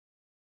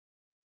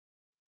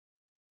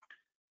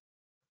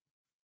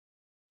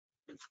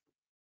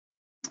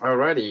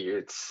Alrighty,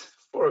 it's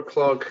 4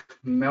 o'clock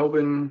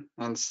Melbourne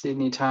and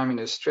Sydney time in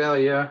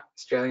Australia,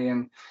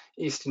 Australian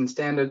Eastern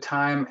Standard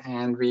Time,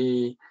 and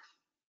we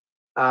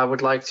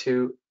would like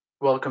to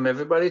welcome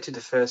everybody to the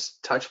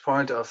first touch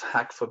point of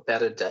Hack for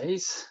Better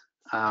Days,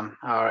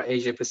 our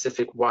Asia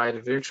Pacific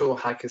wide virtual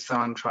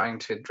hackathon trying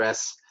to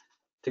address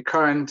the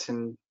current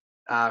and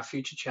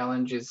future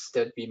challenges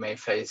that we may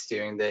face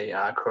during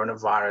the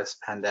coronavirus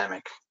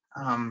pandemic.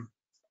 I'm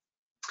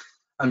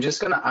just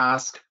going to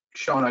ask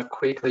Shauna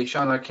quickly.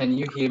 Shauna, can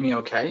you hear me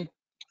okay?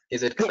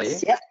 Is it clear?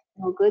 Yes, yep.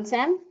 All good,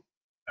 Sam?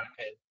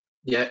 Okay.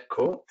 Yeah,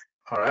 cool.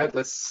 All right,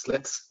 let's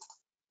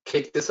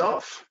kick this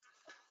off.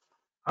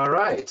 All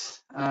right.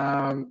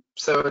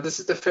 So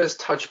this is the first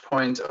touch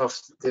point of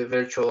the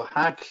virtual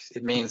hack.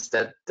 It means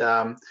that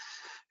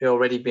we've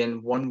already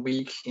been 1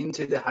 week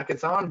into the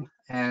hackathon,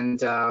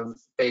 and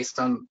based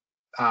on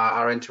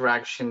our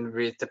interaction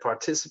with the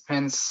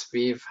participants,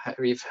 we've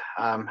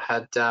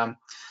had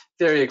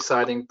very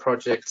exciting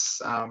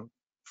projects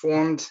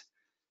formed,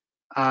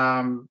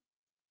 and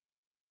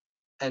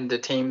the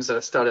teams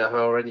have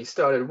already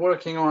started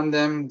working on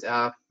them.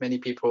 Many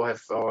people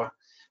have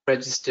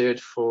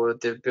registered for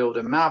the Build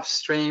a Map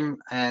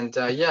stream, and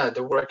yeah,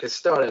 the work has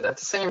started. At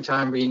the same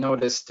time, we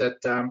noticed that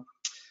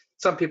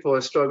some people are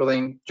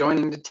struggling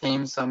joining the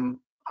team, some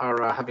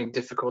are having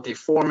difficulty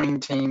forming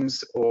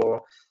teams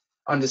or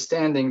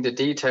understanding the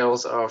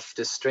details of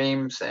the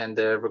streams and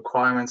the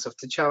requirements of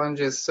the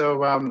challenges.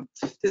 So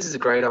this is a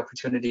great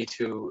opportunity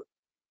to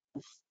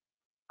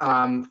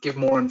give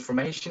more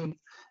information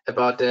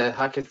about the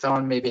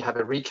hackathon, maybe have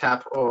a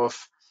recap of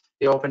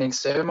the opening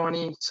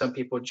ceremony. Some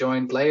people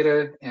joined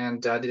later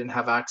and didn't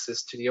have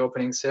access to the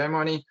opening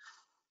ceremony.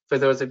 For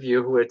those of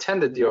you who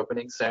attended the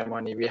opening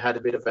ceremony, we had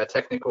a bit of a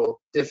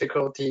technical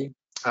difficulty.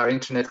 Our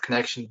internet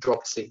connection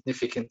dropped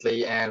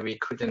significantly and we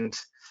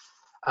couldn't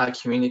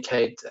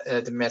communicate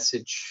the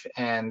message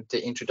and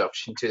the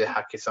introduction to the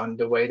hackathon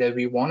the way that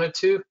we wanted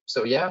to.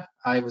 So yeah,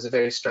 it was a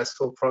very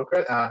stressful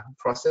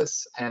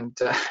process, and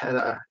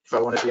if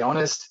I want to be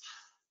honest,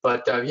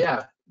 but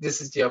yeah,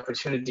 this is the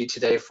opportunity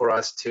today for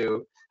us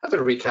to have a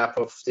recap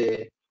of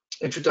the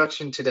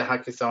introduction to the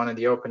hackathon and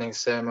the opening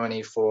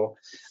ceremony for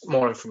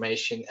more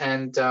information.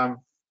 And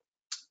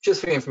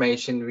just for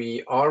information,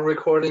 we are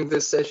recording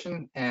this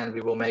session and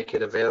we will make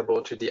it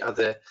available to the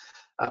other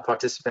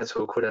participants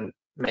who couldn't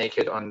make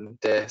it on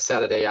the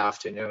Saturday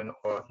afternoon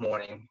or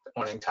morning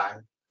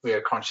time. We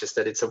are conscious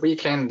that it's a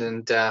weekend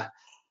and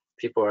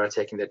people are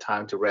taking their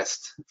time to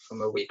rest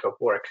from a week of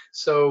work.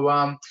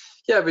 So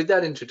yeah, with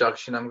that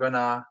introduction, I'm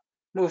gonna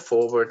move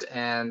forward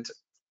and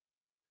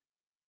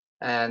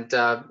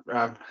have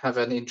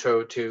an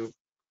intro to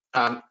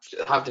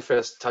have the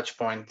first touch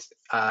point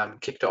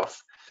kicked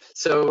off.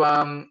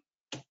 So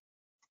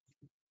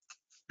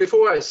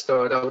before I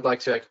start, I would like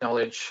to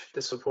acknowledge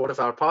the support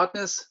of our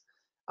partners.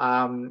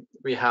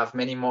 We have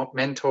many more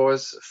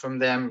mentors from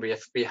them. We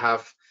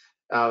have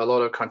a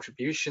lot of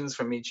contributions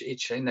from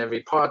each and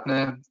every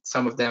partner.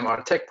 Some of them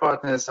are tech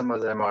partners, some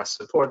of them are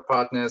support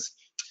partners,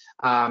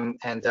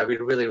 and we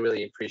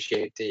really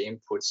appreciate the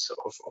inputs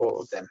of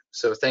all of them.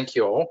 So thank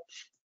you all.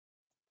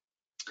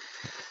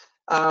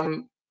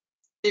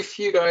 If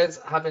you guys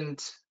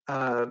haven't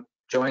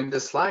joined the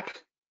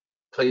Slack,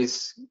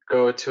 please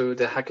go to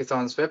the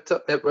hackathon's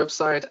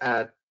website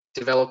at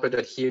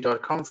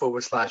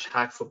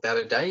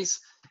developer.here.com/hackforbetterdays.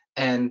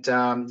 And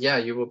yeah,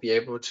 you will be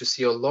able to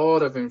see a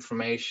lot of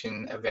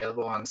information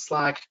available on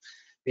Slack.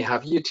 We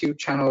have YouTube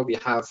channel, we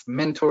have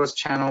mentors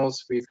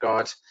channels, we've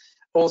got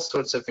all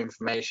sorts of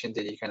information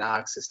that you can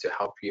access to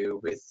help you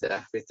with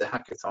the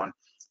hackathon.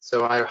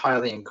 So I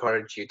highly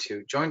encourage you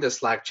to join the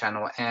Slack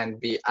channel and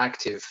be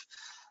active.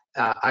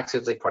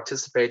 Actively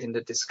participate in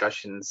the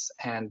discussions,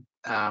 and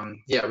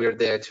yeah, we're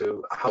there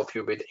to help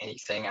you with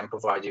anything and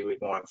provide you with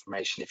more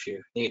information if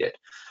you need it.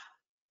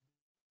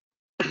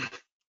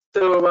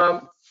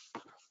 So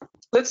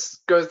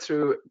let's go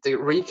through the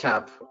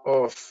recap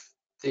of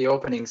the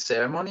opening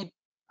ceremony.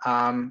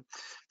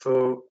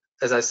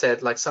 As I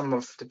said, like, some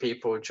of the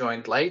people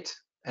joined late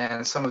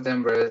and some of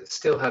them were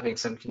still having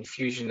some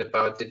confusion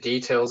about the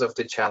details of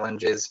the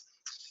challenges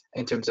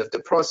in terms of the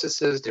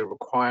processes, the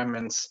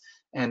requirements,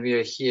 and we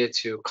are here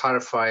to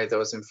clarify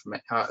those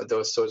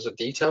sorts of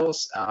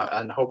details,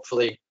 and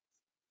hopefully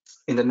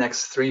in the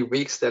next 3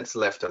 weeks that's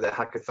left of the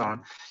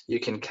hackathon, you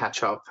can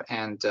catch up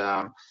and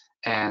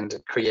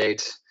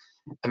create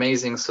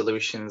amazing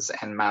solutions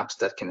and maps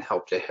that can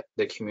help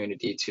the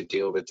community to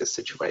deal with this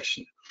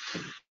situation.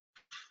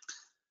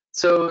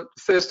 So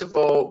first of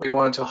all, we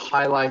wanted to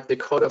highlight the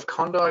code of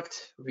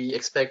conduct. We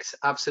expect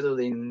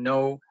absolutely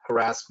no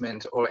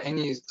harassment or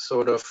any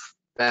sort of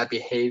bad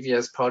behavior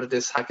as part of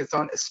this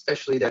hackathon,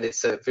 especially that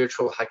it's a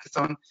virtual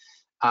hackathon.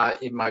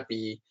 It might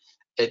be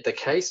the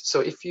case. So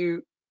if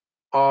you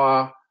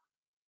are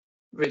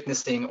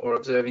witnessing or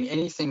observing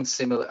anything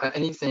similar,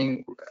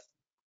 anything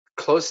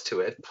close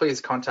to it,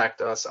 please contact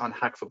us on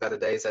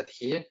HackForBetterDays at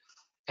here.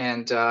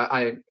 And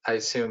I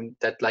assume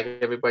that, like,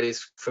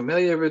 everybody's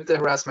familiar with the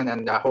harassment,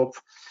 and I hope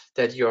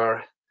that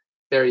you're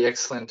very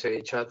excellent to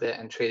each other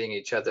and treating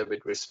each other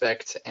with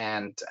respect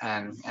and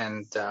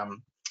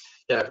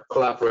yeah,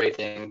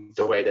 collaborating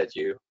the way that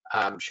you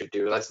should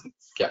do.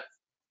 Yeah.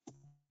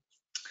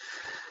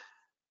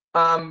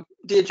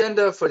 The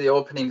agenda for the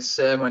opening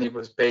ceremony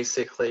was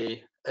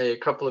basically a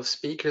couple of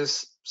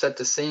speakers set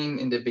the scene.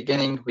 In the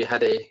beginning, we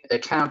had a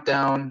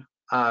countdown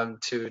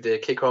to the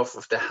kickoff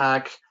of the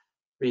hack.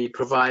 We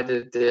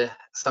provided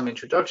some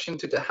introduction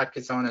to the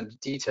hackathon and the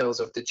details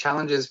of the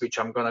challenges, which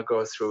I'm going to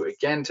go through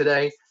again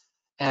today.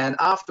 And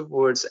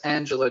afterwards,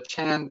 Angela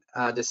Chan,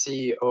 the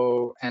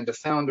CEO and the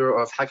founder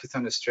of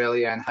Hackathon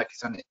Australia and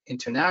Hackathon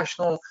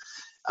International,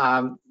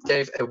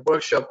 gave a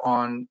workshop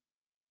on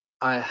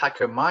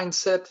hacker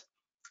mindset,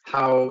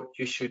 how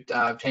you should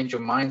change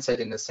your mindset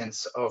in the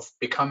sense of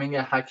becoming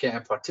a hacker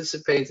and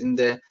participate in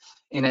a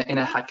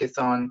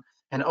hackathon.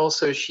 And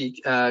also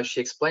she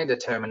explained the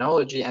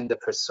terminology and the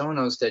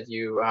personas that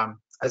you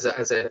as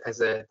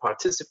a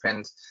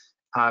participant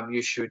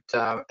you should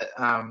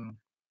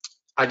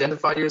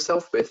identify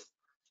yourself with,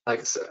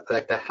 like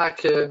the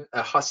hacker,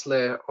 a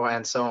hustler,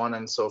 and so on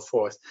and so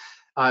forth.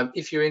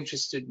 If you're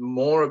interested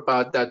more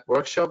about that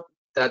workshop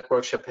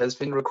has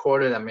been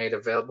recorded and made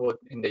available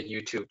in the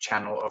YouTube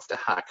channel of the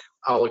hack.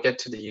 I will get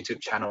to the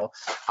YouTube channel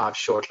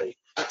shortly.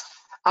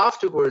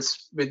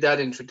 Afterwards, with that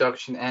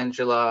introduction,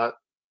 Angela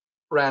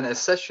ran a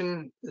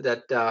session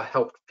that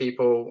helped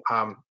people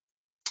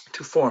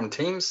to form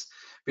teams.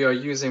 We are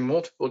using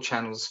multiple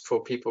channels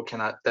for people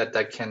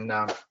that can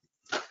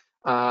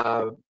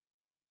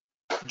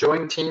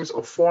join teams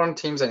or form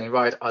teams and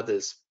invite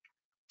others.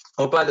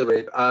 Oh, by the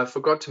way, I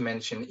forgot to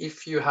mention,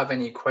 if you have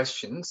any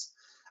questions,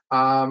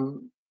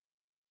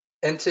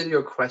 enter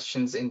your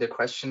questions in the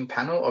question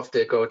panel of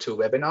the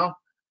GoToWebinar.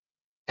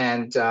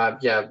 And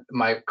yeah,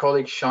 my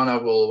colleague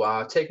Shauna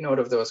will take note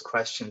of those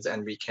questions,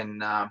 and we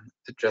can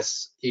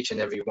address each and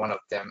every one of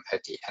them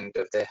at the end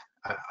of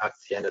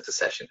the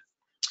session.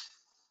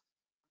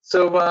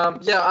 So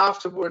yeah,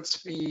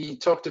 afterwards we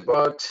talked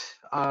about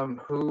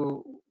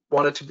who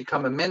wanted to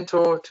become a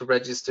mentor to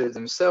register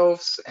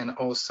themselves, and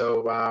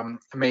also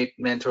made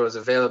mentors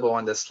available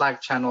on the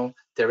Slack channel.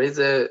 There is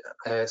a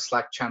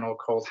Slack channel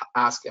called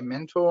Ask a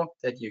Mentor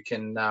that you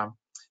can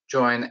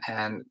join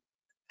and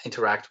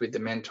interact with the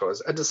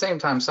mentors. At the same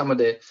time, some of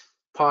the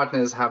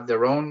partners have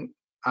their own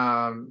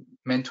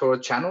mentor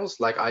channels,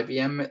 like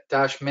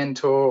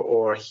IBM-Mentor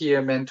or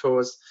Here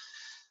Mentors,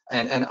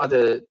 and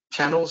other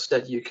channels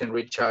that you can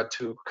reach out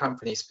to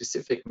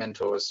company-specific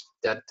mentors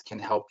that can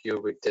help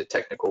you with the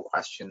technical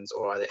questions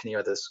or any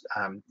other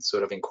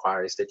sort of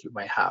inquiries that you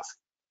may have.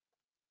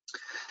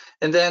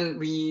 And then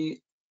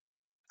we,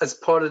 as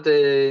part of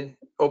the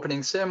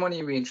opening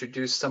ceremony, we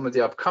introduced some of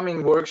the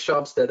upcoming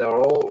workshops that are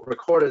all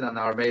recorded and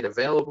are made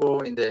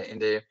available in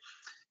the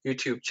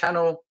YouTube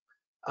channel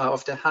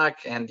of the hack,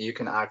 and you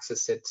can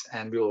access it,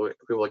 and we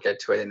will get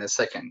to it in a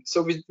second.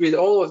 So with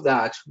all of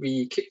that,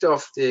 we kicked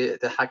off the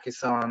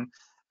hackathon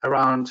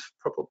around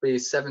probably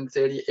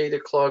 7:30, 8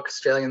 o'clock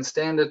Australian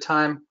Standard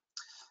Time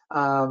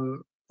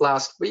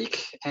last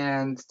week,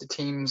 and the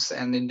teams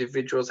and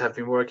individuals have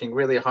been working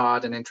really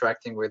hard and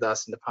interacting with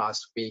us in the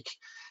past week,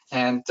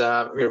 and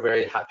we're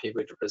very happy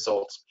with the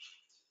results.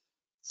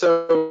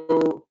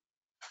 So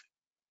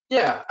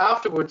yeah,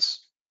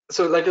 afterwards,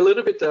 so like a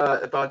little bit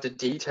about the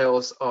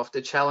details of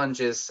the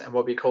challenges and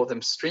what we call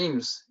them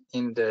streams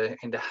in the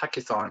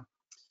hackathon.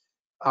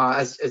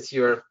 As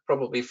you're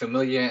probably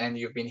familiar and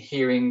you've been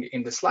hearing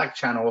in the Slack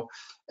channel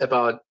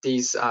about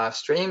these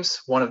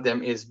streams, one of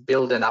them is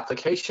build an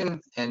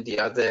application and the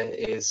other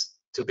is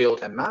to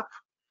build a map.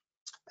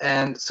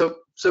 And so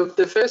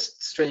the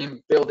first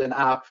stream, build an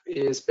app,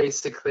 is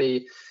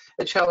basically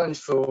a challenge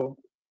for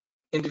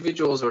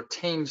individuals or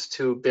teams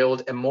to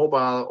build a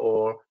mobile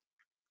or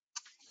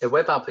a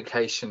web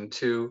application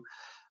to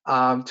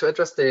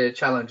address the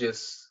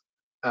challenges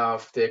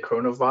of the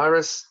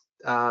coronavirus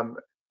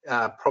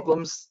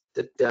problems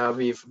that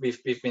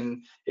we've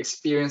been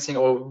experiencing,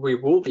 or we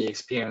will be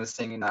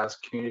experiencing in our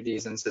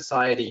communities and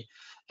society.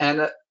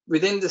 And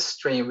within the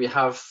stream, we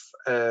have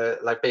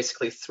like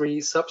basically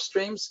 3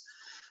 substreams.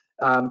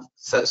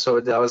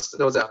 So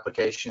those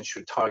applications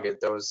should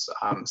target those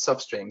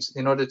substreams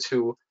in order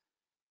to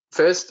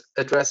first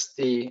address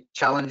the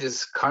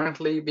challenges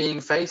currently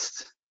being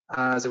faced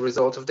as a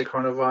result of the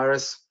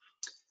coronavirus.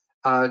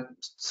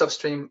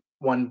 Substream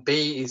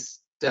 1B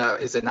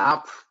is an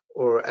app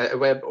or a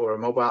web or a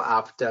mobile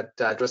app that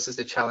addresses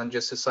the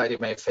challenges society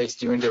may face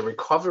during the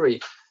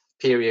recovery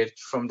period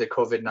from the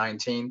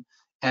COVID-19.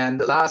 And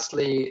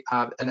lastly,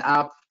 an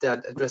app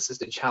that addresses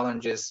the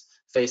challenges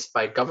faced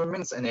by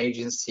governments and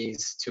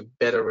agencies to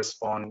better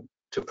respond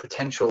to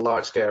potential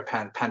large-scale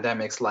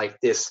pandemics like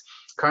this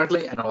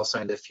currently and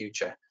also in the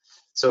future.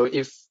 So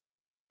if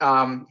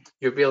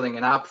you're building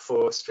an app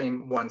for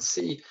stream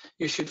 1C,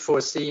 you should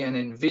foresee and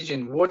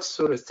envision what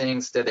sort of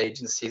things that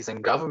agencies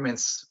and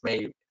governments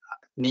may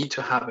need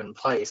to have in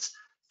place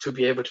to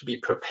be able to be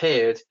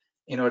prepared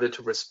in order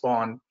to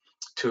respond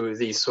to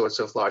these sorts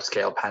of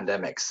large-scale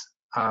pandemics.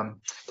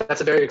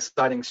 That's a very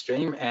exciting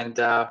stream, and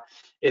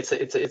it's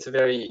a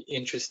very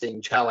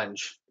interesting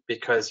challenge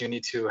because you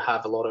need to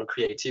have a lot of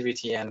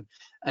creativity and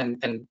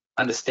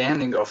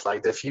understanding of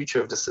like the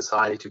future of the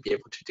society to be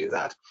able to do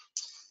that.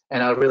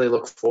 And I really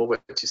look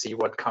forward to see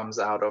what comes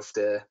out of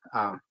the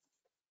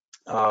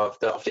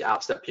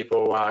apps that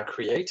people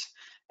create,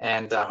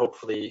 and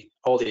hopefully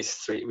all these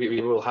three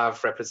we will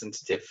have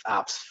representative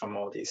apps from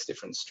all these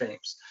different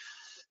streams.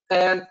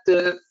 And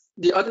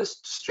the other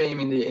stream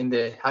in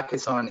the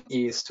hackathon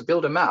is to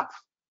build a map.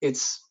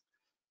 It's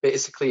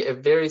basically a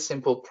very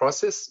simple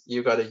process.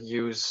 You got to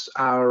use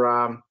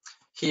our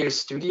Here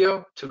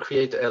Studio to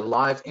create a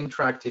live,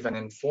 interactive, and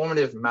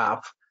informative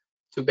map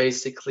to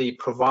basically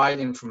provide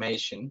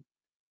information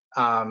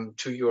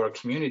to your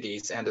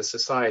communities and the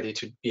society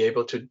to be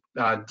able to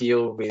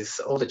deal with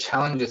all the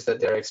challenges that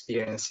they're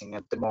experiencing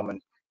at the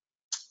moment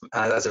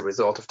as a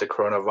result of the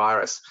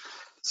coronavirus.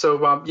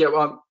 So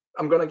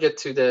I'm going to get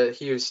to the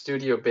Here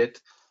Studio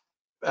bit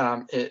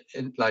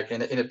in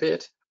a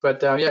bit,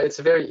 but yeah, it's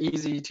a very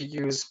easy to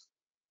use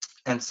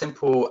and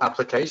simple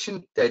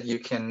application that you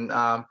can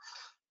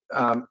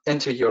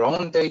enter your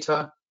own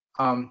data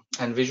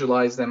and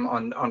visualize them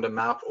on the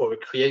map, or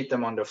create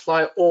them on the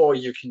fly, or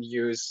you can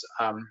use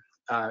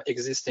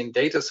existing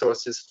data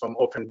sources from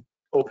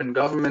open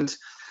government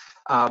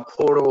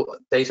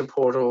data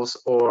portals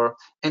or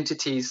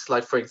entities.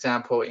 Like, for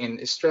example, in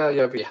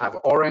Australia, we have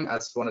Oren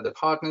as one of the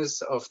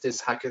partners of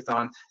this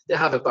hackathon. They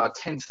have about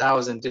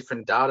 10,000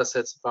 different data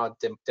sets about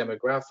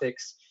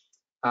demographics,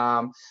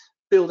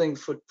 building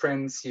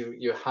footprints,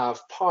 you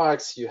have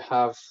parks, you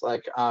have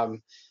like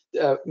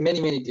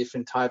many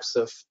different types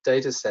of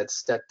data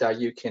sets that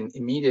you can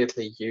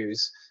immediately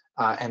use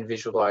and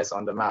visualize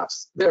on the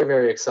maps.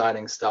 Very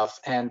exciting stuff.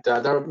 And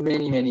there are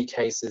many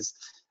cases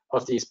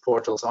of these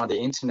portals on the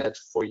internet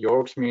for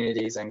your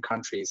communities and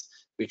countries,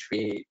 which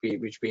we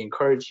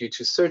encourage you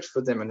to search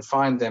for them and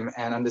find them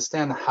and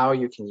understand how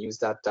you can use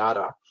that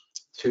data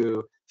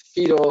to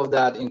feed all of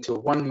that into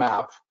one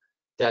map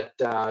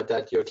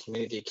that your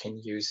community can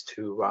use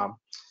to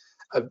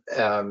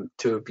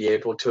be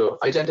able to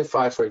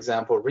identify, for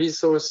example,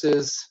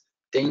 resources,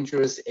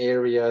 dangerous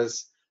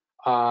areas,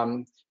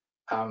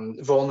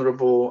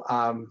 vulnerable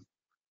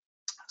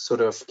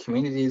sort of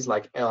communities,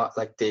 like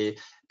the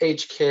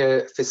aged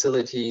care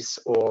facilities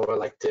or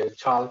like the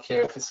child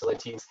care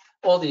facilities.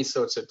 All these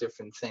sorts of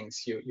different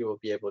things you will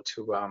be able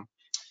to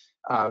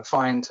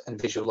find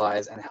and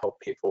visualize and help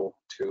people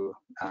to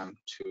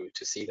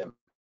see them.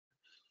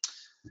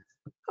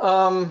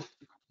 A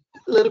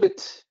little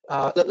bit,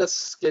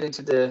 let's get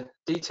into the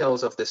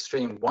details of the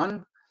stream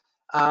one.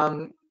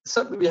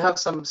 So we have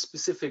some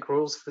specific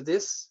rules for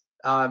this.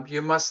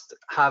 You must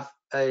have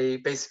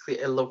basically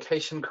a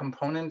location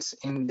component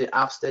in the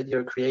apps that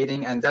you're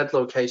creating, and that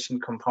location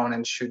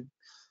component should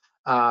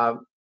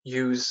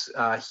use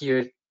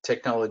Here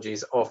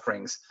Technologies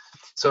offerings.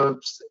 So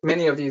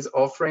many of these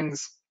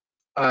offerings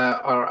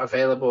are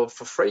available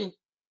for free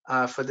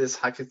for this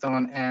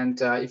hackathon,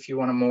 and if you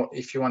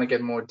want to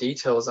get more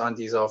details on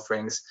these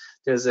offerings,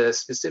 there's a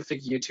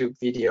specific YouTube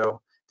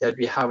video that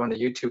we have on the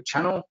YouTube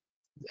channel,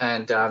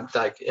 and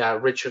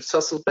Richard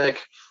Susselbeck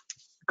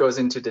goes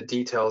into the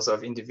details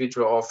of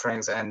individual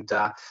offerings, and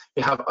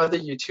we have other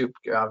YouTube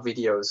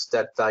videos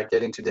that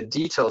get into the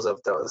details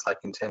of those, like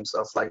in terms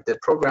of like the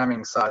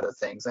programming side of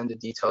things and the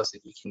details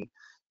that you can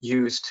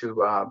use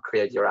to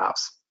create your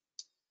apps.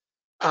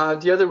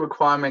 The other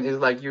requirement is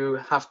like you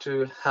have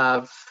to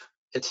have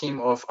a team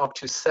of up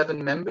to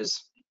 7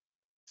 members,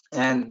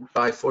 and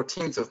by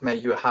 14th of May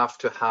you have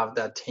to have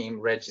that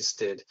team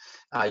registered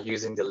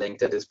using the link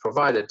that is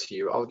provided to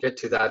you. I'll get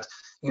to that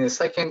in a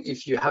second.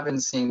 If you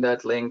haven't seen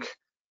that link,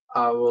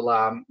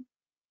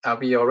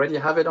 we already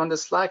have it on the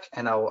Slack,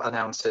 and I'll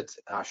announce it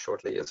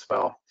shortly as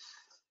well.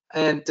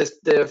 And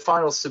the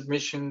final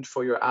submission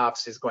for your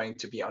apps is going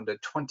to be on the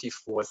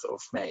 24th of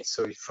May.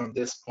 So from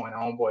this point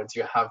onwards,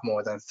 you have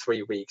more than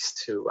 3 weeks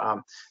to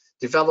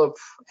develop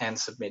and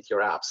submit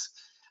your apps.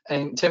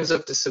 And in terms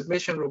of the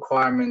submission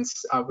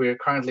requirements, we're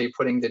currently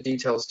putting the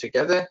details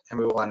together, and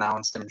we will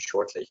announce them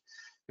shortly.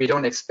 We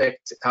don't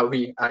expect,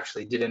 we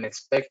actually didn't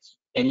expect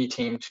any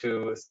team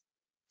to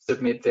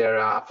submit their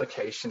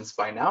applications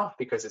by now,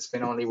 because it's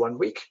been only 1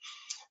 week.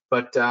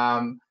 But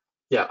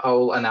yeah,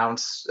 I'll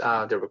announce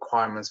the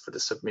requirements for the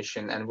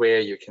submission and where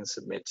you can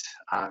submit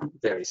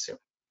very soon.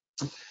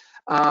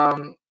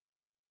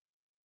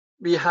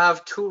 We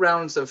have 2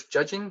 rounds of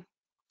judging.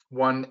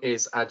 One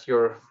is at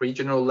your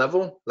regional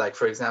level. Like,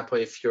 for example,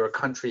 if your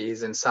country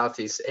is in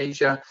Southeast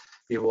Asia,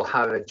 we will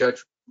have a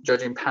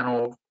judging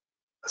panel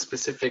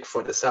specific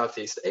for the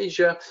Southeast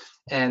Asia,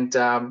 and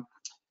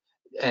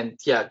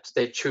yeah,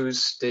 they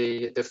choose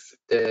the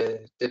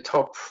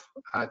top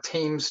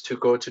teams to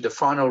go to the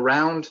final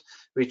round,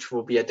 which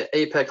will be at the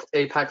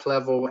APAC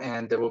level,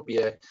 and there will be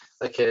a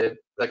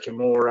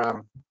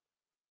more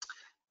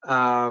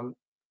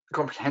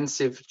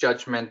comprehensive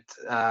judgment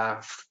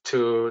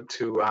to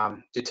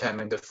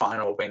determine the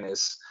final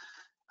winners,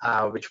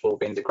 which will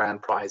win the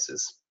grand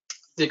prizes.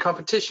 the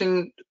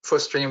competition for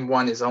Stream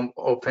 1 is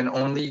open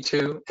only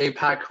to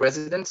APAC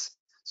residents.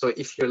 So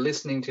if you're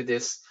listening to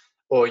this,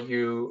 or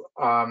you're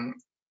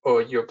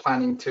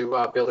planning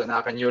to build an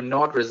app and you're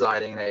not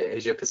residing in the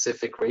Asia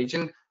Pacific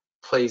region,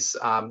 please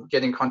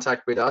get in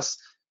contact with us,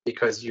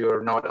 because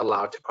you're not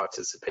allowed to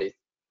participate.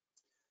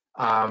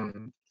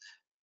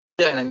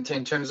 Yeah, and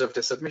in terms of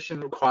the submission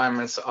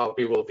requirements,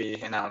 we will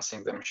be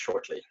announcing them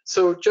shortly.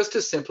 So just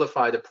to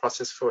simplify the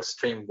process for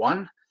Stream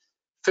 1,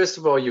 first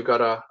of all, you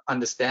gotta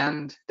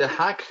understand the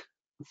hack.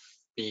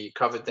 We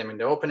covered them in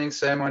the opening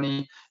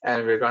ceremony,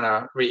 and we're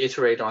gonna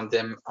reiterate on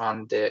them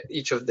on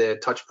each of the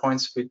touch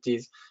points with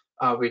these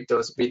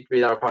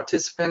with our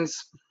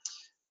participants.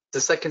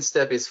 The second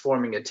step is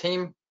forming a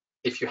team.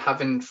 If you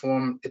haven't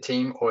formed a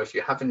team, or if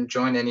you haven't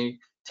joined any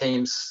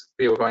teams,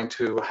 we are going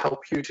to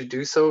help you to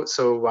do so.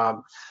 So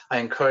I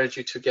encourage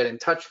you to get in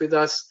touch with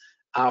us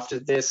after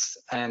this,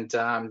 and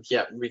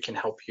yeah, we can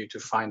help you to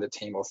find a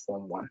team or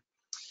form one.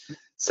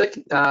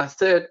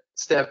 Third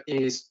step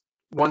is,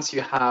 once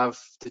you have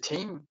the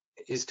team,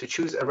 is to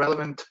choose a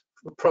relevant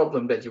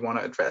problem that you want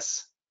to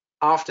address.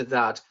 After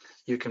that,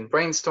 you can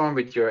brainstorm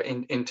with your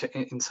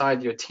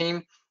inside your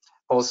team.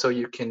 Also,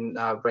 you can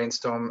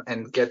brainstorm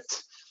and get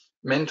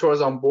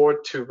mentors on board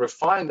to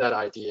refine that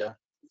idea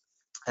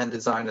and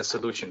design a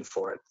solution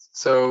for it.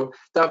 So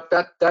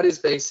that is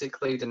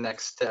basically the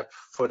next step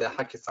for the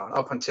hackathon.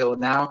 Up until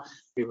now,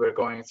 we were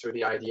going through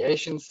the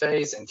ideation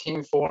phase and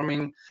team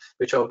forming,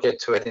 which I'll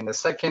get to it in a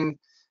second.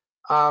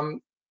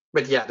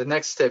 But yeah, the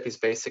next step is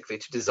basically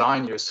to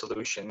design your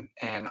solution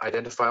and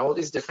identify all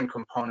these different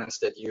components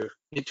that you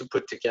need to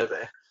put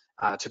together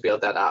to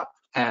build that app.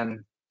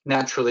 And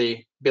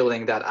naturally,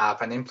 building that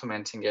app and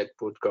implementing it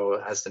would go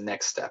as the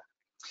next step.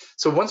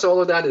 So once all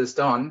of that is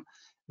done,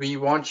 we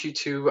want you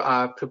to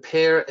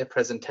prepare a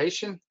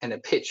presentation and a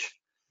pitch.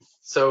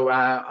 So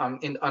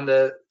on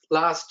the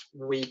last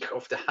week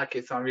of the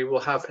hackathon, we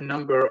will have a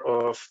number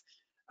of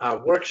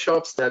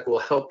workshops that will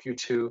help you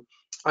to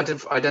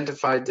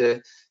identify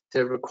the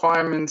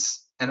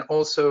requirements and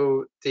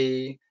also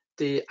the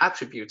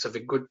attributes of a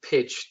good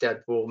pitch that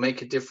will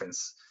make a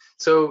difference.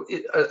 So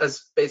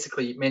as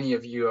basically many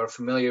of you are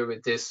familiar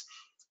with this,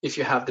 if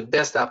you have the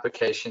best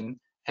application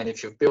and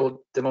if you've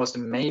built the most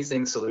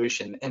amazing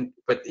solution,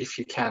 but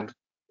you can't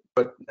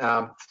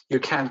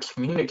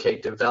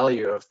communicate the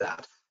value of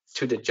that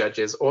to the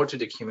judges or to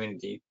the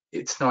community,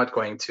 it's not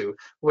going to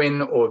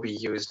win or be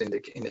used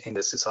in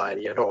the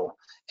society at all.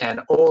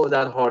 And all of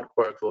that hard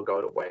work will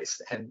go to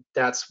waste. And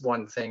that's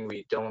one thing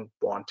we don't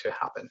want to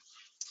happen.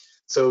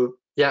 So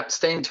yeah,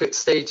 stay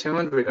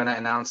tuned. We're going to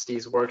announce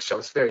these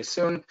workshops very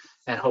soon,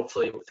 and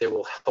hopefully they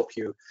will help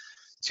you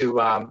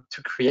to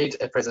create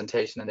a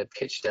presentation and a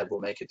pitch that will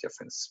make a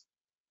difference.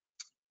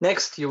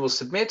 Next, you will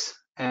submit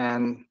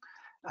and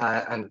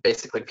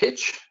basically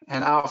pitch,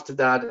 and after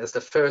that, as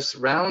the first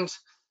round,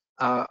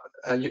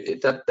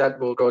 that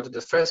will go to the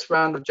first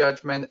round of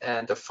judgment,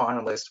 and the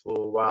finalists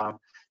will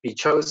be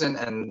chosen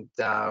and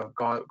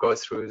go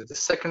through the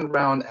second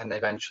round, and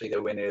eventually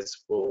the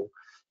winners will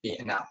be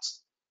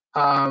announced.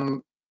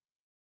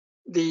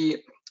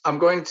 I'm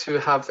going to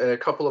have a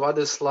couple of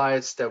other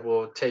slides that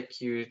will take us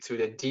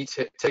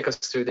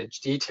through the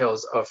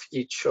details of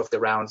each of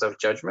the rounds of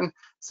judgment.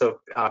 So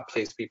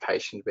please be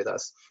patient with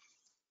us.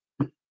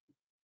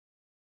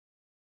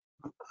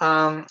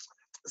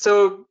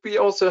 So we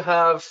also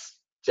have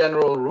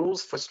general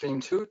rules for Stream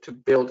 2 to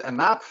build a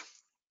map.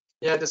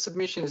 Yeah, the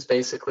submission is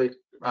basically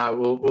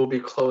will be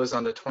closed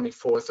on the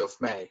 24th of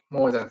May.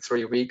 More than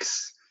 3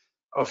 weeks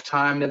of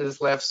time that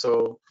is left.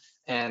 So,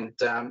 and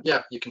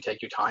yeah, you can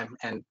take your time,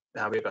 and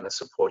we're going to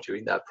support you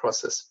in that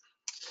process.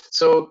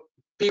 So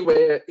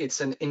beware, it's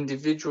an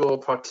individual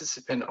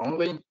participant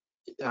only.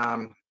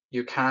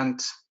 You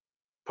can't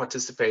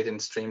participate in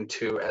Stream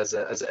 2 as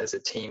a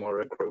team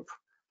or a group.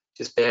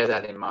 Just bear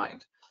that in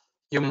mind.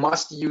 You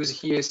must use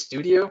Here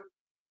Studio.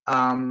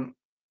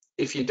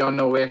 If you don't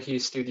know where Here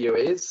Studio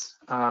is,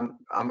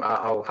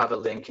 I'll have a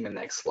link in the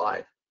next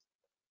slide.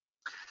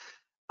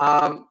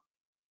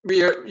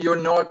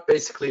 You're not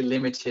basically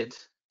limited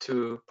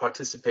to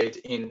participate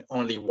in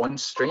only one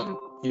stream.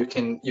 You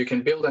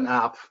can build an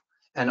app,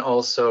 and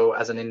also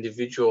as an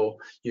individual,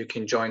 you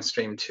can join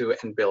Stream 2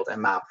 and build a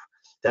map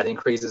that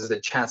increases the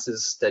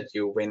chances that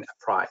you win a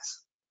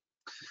prize.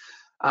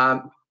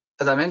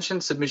 As I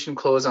mentioned, submission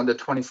closed on the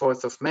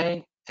 24th of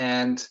May,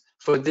 and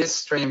for this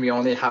stream, we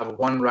only have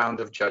one round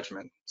of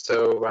judgment.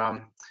 So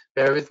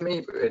bear with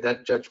me,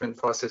 that judgment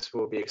process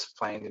will be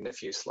explained in a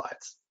few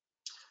slides.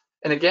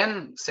 And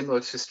again, similar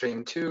to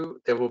Stream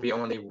 2, there will be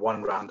only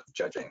one round of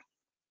judging.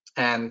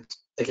 And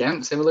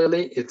again,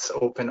 similarly, it's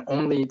open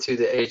only to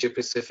the Asia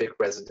Pacific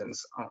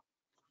residents.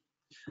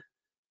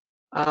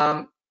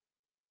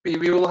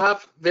 We will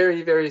have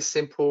very, very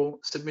simple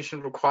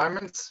submission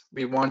requirements.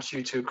 We want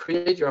you to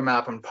create your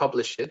map and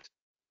publish it,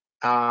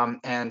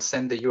 and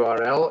send the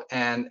URL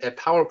and a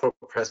PowerPoint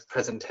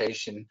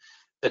presentation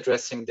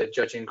addressing the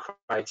judging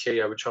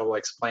criteria, which I will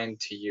explain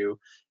to you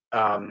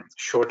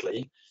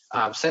shortly.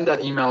 Send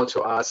that email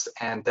to us,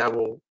 and that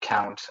will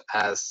count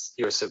as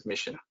your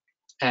submission.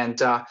 And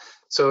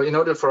so in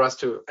order for us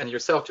to, and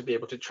yourself to be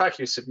able to track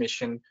your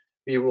submission,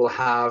 we will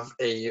have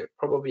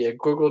probably a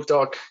Google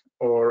Doc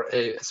or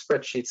a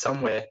spreadsheet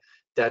somewhere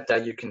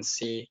that you can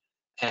see.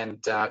 And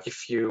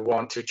if you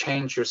want to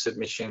change your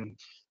submission,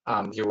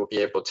 you will be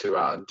able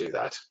to do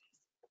that.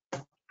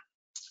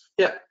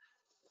 Yeah,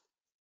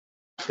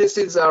 this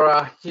is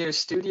our new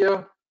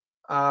studio.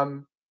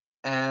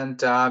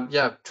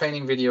 Yeah,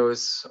 training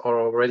videos are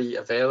already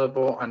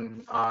available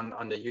on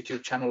the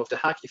YouTube channel of the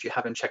Hack. If you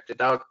haven't checked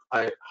it out,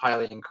 I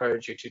highly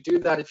encourage you to do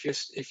that.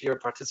 If you're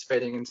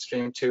participating in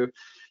Stream 2,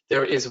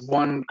 there is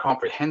one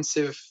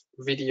comprehensive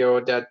video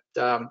that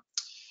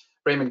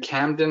Raymond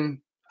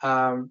Camden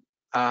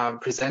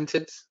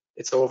presented.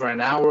 It's over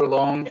an hour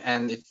long,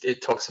 and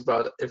it talks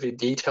about every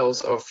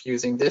details of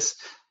using this.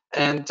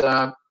 And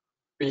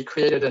we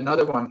created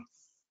another one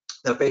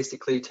that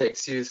basically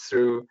takes you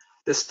through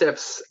the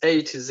steps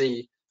A to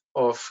Z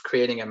of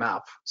creating a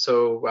map.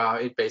 So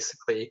it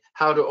basically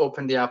how to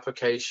open the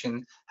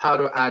application, how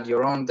to add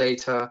your own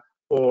data,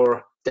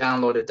 or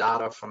download the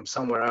data from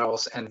somewhere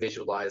else and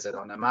visualize it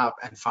on a map,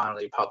 and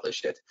finally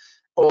publish it.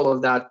 All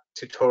of that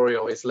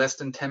tutorial is less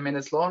than 10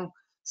 minutes long.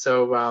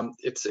 So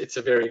it's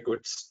a very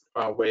good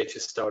way to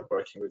start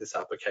working with this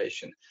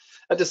application.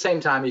 At the same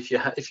time, if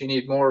you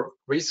need more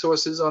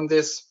resources on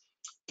this,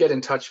 get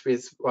in touch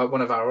with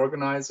one of our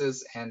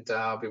organizers, and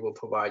we will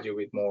provide you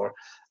with more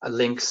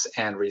links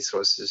and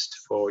resources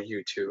for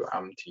you to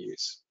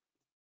use.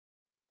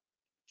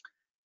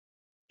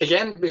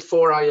 Again,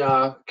 before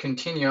I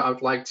continue, I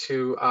would like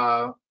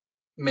to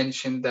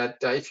mention that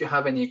if you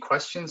have any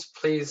questions,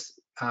 please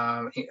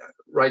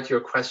write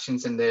your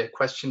questions in the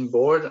question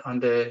board on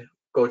the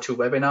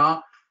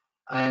GoToWebinar.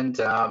 And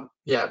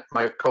yeah,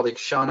 my colleague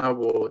Shana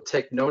will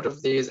take note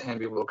of these, and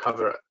we will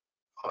cover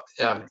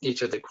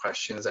each of the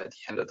questions at the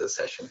end of the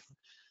session.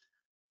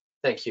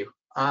 Thank you.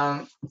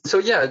 So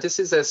yeah, this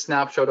is a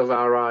snapshot of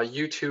our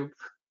YouTube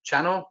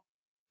channel.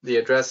 The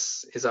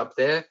address is up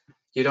there.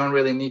 You don't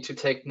really need to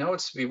take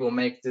notes. We will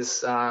make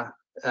this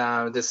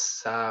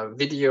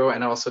video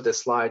and also the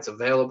slides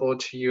available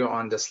to you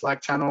on the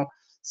Slack channel.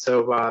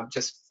 So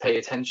just pay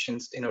attention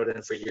in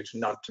order for you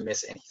not to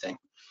miss anything.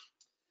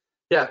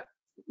 Yeah,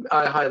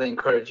 I highly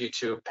encourage you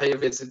to pay a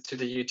visit to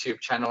the YouTube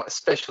channel,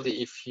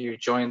 especially if you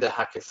joined the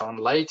hackathon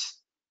late,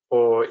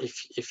 or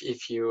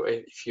if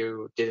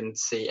you didn't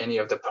see any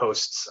of the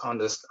posts on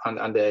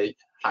the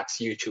Hack's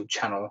YouTube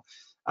channel.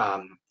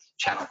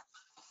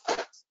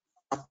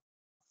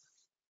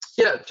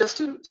 Yeah, just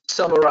to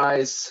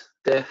summarize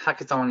the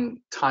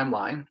hackathon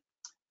timeline,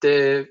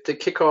 the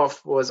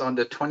kickoff was on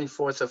the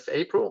 24th of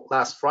April,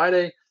 last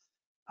Friday.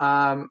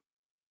 Oh,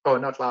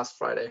 not last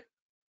Friday,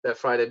 the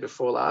Friday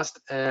before last.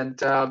 And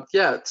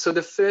yeah, so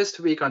the first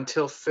week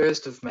until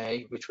 1st of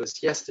May, which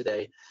was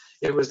yesterday,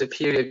 it was the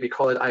period we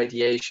call it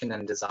ideation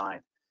and design.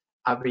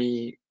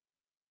 We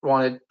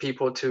wanted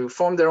people to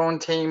form their own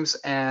teams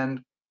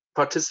and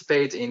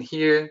participate in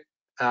here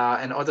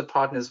and other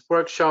partners'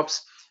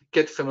 workshops,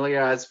 get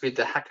familiarized with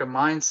the hacker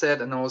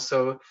mindset, and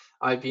also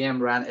IBM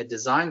ran a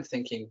design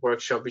thinking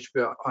workshop, which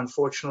we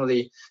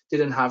unfortunately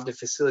didn't have the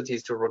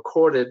facilities to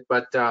record it,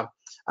 but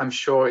I'm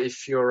sure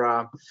if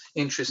you're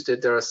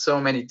interested, there are so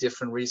many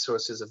different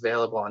resources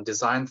available on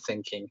design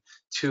thinking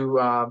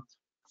to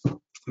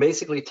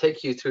basically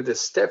take you through the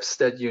steps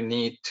that you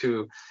need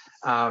to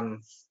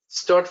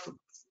start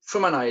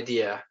from an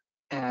idea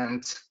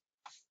and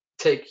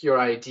take your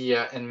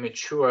idea and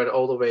mature it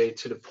all the way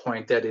to the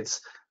point that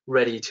it's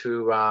ready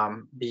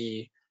to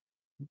be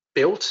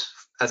built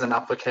as an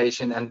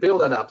application, and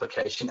build an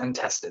application and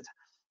test it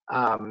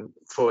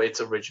for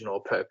its original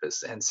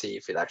purpose and see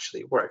if it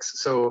actually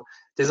works. So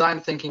design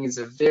thinking is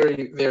a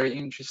very, very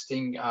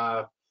interesting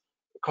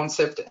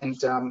concept, and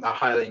I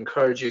highly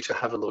encourage you to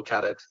have a look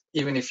at it.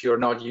 Even if you're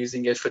not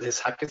using it for this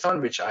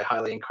hackathon, which I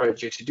highly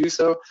encourage you to do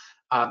so,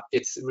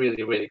 it's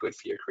really, really good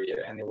for your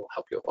career, and it will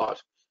help you a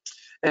lot.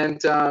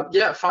 And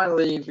yeah,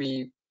 finally,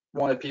 we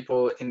wanted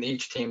people in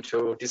each team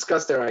to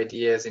discuss their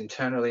ideas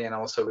internally and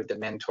also with the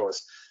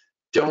mentors.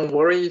 Don't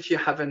worry if you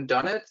haven't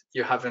done it.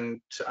 You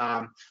haven't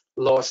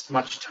lost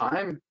much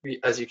time.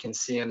 As you can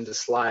see in the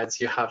slides,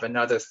 you have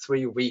another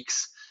 3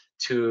 weeks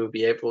to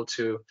be able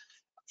to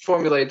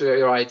formulate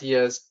your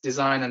ideas,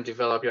 design and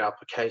develop your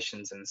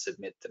applications, and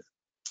submit them.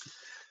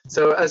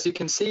 So as you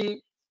can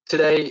see,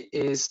 today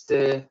is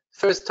the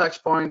first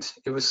touch point.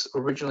 It was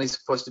originally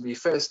supposed to be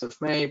 1st of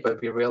May,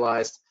 but we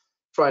realized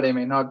Friday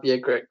may not be a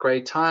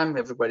great time.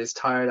 Everybody's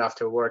tired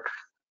after work,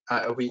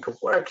 a week of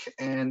work,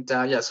 and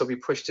yeah, so we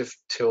pushed it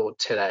till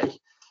today.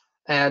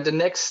 And the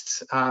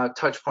next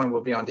touch point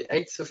will be on the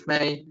 8th of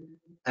May,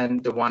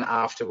 and the one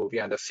after will be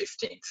on the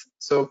 15th.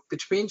 So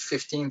between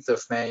 15th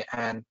of May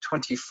and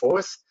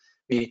 24th,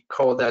 we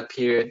call that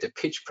period the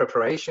pitch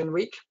preparation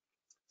week.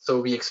 So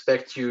we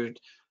expect you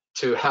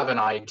to have an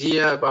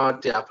idea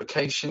about the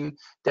application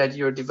that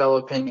you're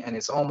developing, and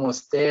it's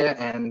almost there,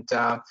 and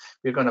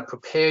we're going to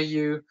prepare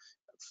you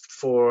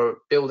for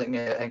building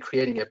and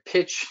creating a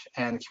pitch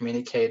and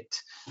communicate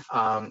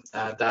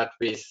that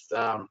with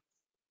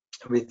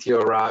with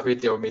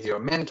your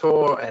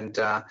mentor and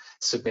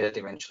submit it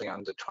eventually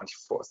on the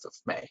 24th of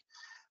May.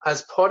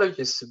 As part of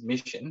your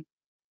submission,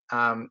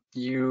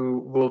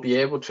 you will be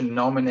able to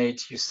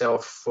nominate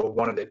yourself for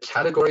one of the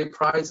category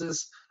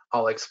prizes.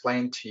 I'll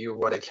explain to you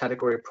what a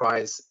category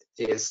prize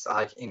is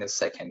like in a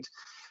second.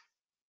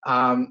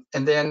 And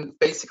then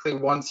basically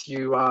once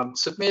you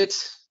submit,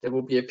 there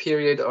will be a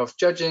period of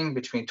judging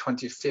between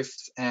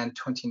 25th and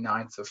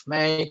 29th of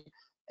May,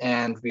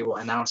 and we will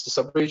announce the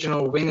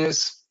sub-regional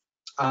winners.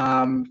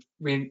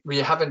 We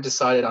haven't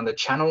decided on the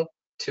channel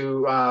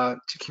to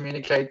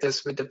communicate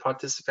this with the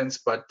participants,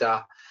 but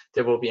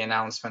there will be an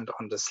announcement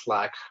on the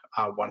Slack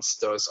once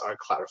those are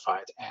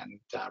clarified and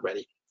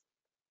ready.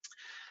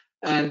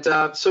 And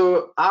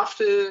so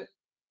after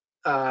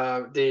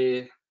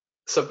the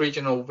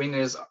sub-regional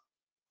winners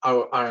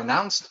are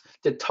announced,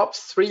 the top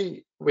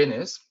 3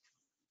 winners,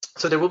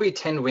 so there will be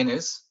 10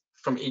 winners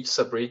from each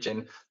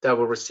sub-region that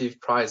will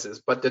receive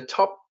prizes, but the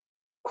top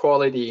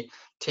quality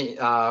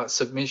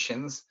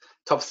submissions,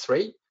 top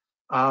 3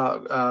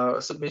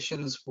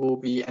 submissions will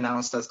be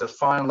announced as the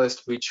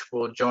finalist, which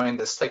will join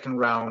the second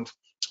round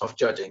of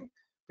judging.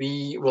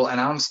 We will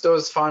announce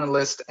those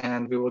finalists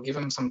and we will give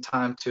them some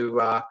time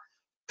to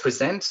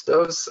present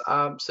those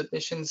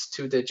submissions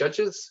to the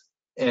judges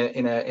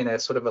in a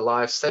sort of a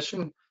live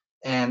session.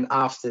 And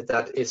after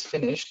that is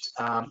finished,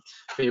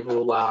 we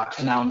will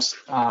announce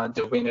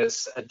the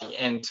winners at the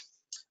end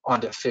on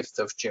the 5th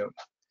of June.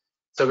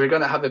 So we're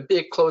going to have a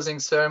big closing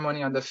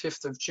ceremony on the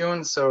 5th of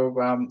June.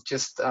 So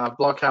just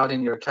block out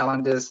in your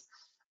calendars.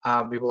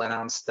 We will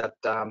announce that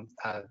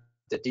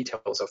the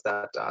details of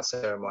that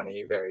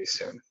ceremony very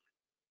soon.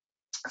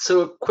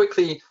 So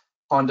quickly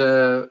on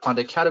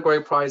the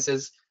category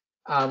prizes,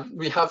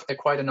 we have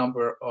quite a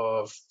number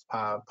of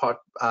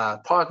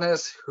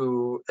partners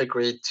who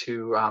agreed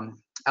to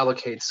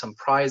allocate some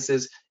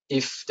prizes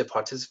if the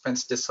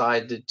participants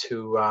decided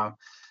to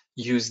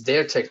use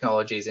their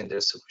technologies in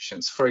their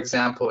solutions. For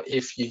example,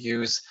 if you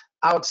use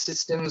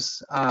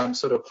OutSystems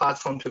sort of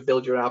platform to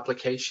build your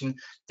application,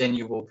 then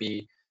you will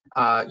be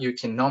you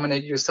can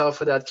nominate yourself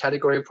for that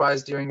category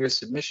prize during your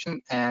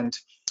submission, and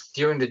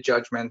during the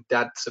judgment,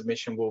 that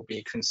submission will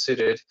be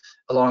considered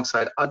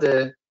alongside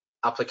other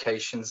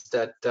applications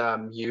that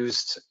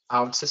used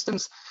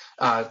OutSystems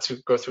to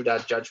go through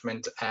that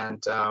judgment,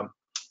 and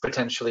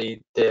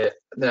potentially the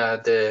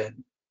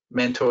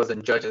mentors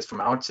and judges from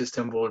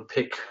OutSystem will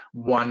pick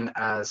one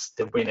as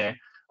the winner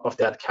of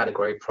that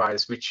category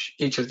prize, which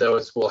each of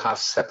those will have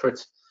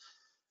separate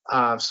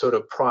sort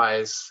of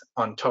prize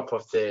on top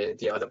of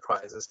the other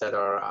prizes that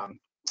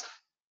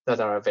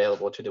are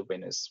available to the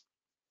winners.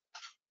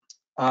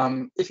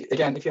 If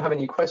you have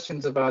any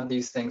questions about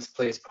these things,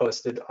 please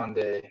post it on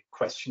the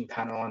question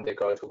panel on the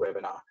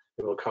GoToWebinar.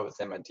 We will cover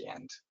them at the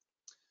end.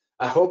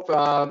 I hope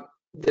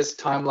this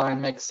timeline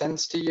makes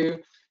sense to you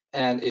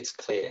and it's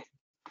clear.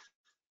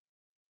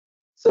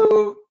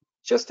 So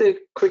just a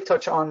quick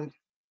touch on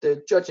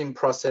the judging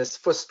process.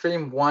 For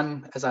stream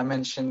 1, as I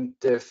mentioned,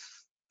 the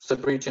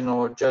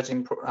sub-regional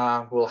judging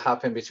will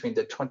happen between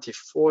the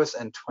 24th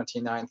and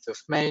 29th of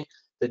May.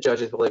 The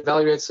judges will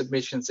evaluate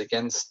submissions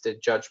against the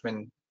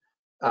judgment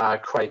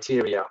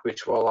criteria,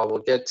 which I will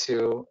get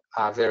to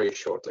very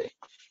shortly.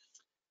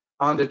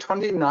 On the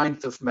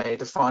 29th of May,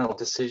 the final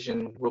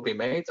decision will be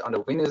made on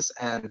the winners,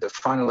 and the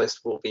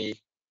finalists will be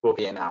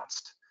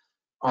announced.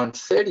 On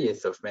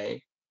 30th of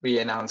May, we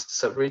announced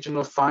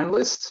sub-regional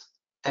finalists,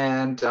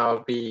 and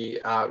we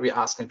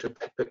asked them to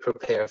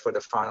prepare for the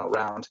final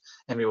round,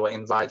 and we will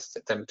invite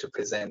them to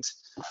present.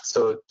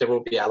 So they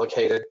will be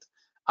allocated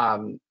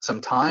some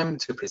time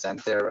to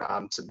present their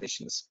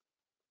submissions.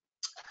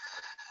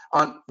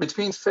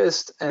 Between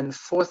 1st and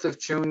 4th of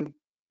June,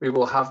 we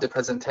will have the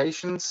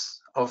presentations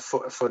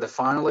for the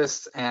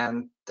finalists,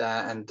 and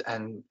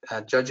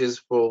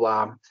judges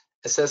will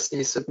assess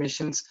these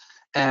submissions.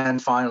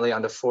 And finally,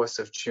 on the 4th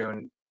of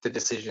June, the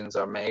decisions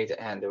are made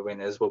and the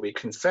winners will be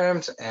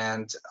confirmed.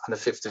 And on the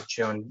 5th of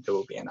June, they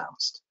will be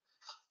announced.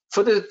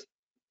 For the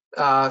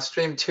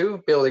stream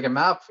 2, building a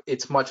map,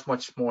 it's much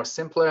more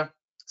simpler.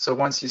 So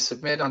once you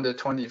submit on the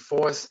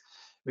 24th,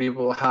 we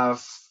will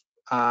have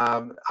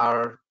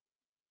our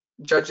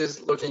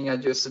judges looking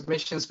at your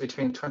submissions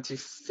between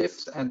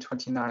 25th and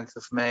 29th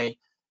of May.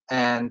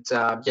 And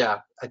yeah,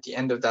 at the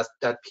end of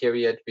that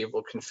period, we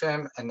will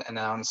confirm and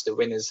announce the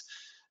winners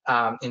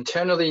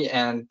internally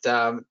and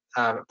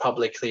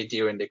publicly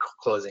during the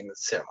closing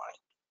ceremony.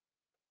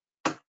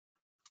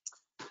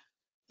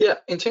 Yeah,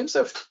 in terms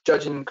of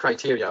judging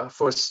criteria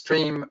for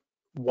stream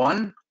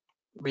 1,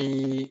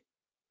 we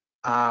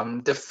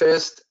the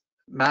first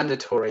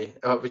mandatory,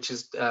 which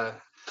is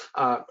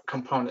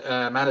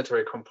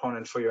mandatory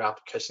component for your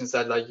applications,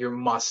 that like you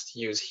must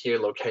use here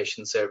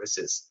location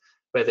services,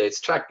 whether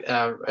it's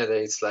whether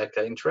it's like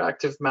an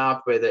interactive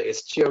map, whether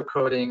it's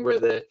geocoding,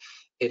 whether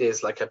it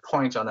is like a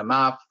point on a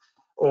map,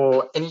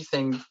 or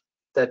anything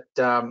that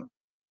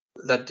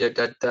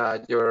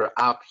your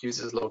app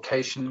uses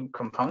location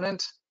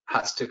component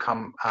has to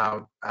come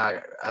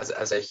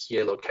as a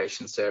here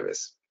location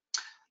service.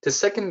 The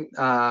second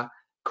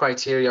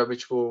criteria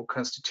which will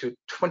constitute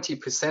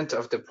 20%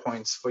 of the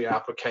points for your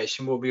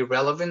application will be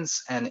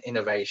relevance and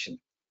innovation.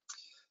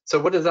 So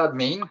what does that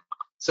mean?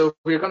 So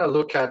we're going to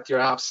look at your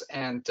apps,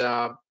 and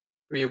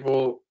we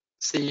will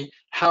see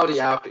how the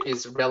app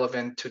is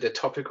relevant to the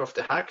topic of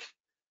the hack,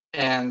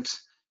 and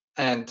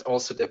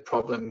also the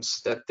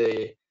problems that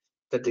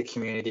the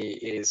community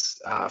is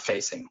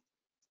facing.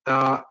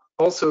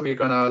 Also, we're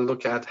going to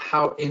look at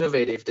how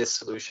innovative this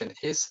solution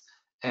is,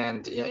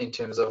 and in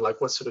terms of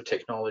like what sort of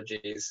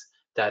technologies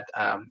that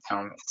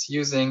it's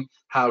using,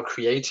 how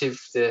creative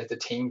the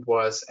team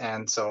was,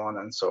 and so on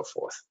and so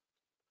forth.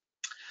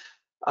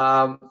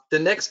 The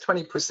next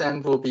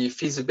 20% will be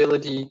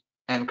feasibility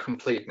and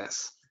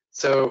completeness.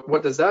 So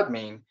what does that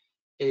mean?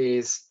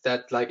 Is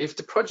that like if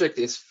the project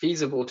is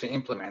feasible to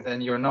implement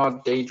and you're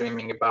not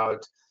daydreaming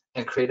about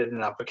and created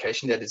an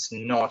application that is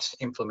not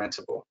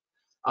implementable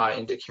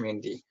in the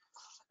community.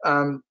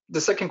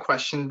 The second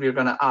question we're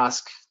going to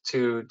ask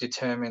to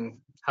determine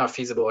how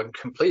feasible and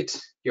complete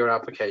your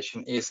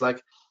application is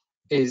that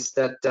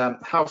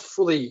how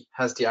fully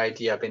has the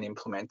idea been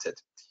implemented?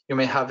 You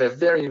may have a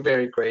very,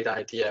 very great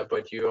idea,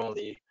 but you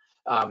only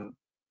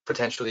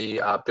potentially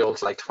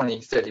built like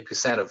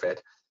 20–30% of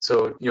it.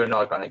 So you're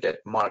not going to get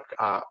mark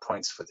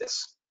points for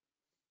this,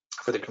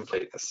 for the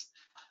completeness.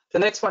 The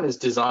next one is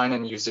design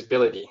and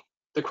usability.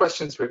 The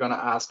questions we're going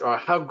to ask are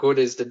how good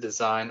is the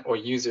design or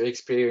user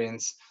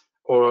experience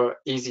or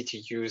easy to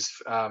use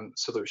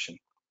solution,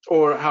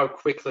 or how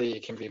quickly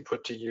it can be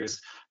put to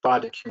use by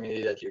the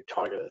community that you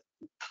targeted.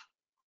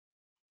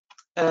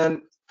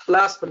 And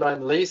last but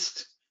not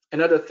least,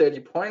 another 30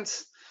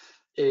 points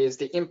is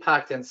the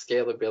impact and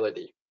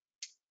scalability.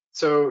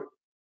 So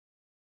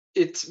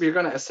we're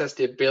going to assess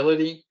the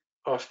ability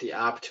of the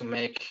app to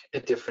make a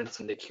difference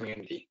in the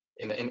community.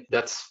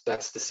 That's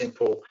the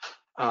simple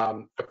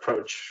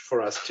approach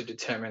for us to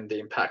determine the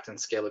impact and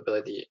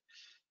scalability.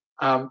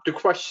 The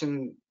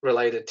question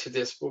related to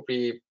this will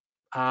be,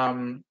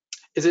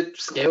 is it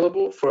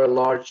scalable for a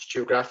large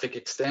geographic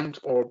extent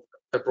or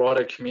a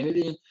broader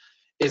community?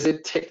 Is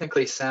it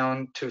technically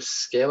sound to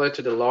scale it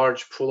to the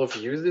large pool of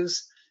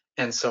users,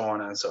 and so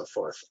on and so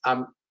forth?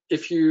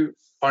 If you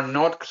are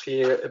not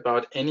clear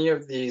about any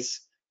of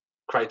these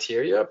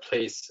criteria,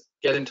 please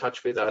get in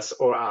touch with us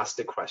or ask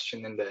the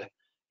question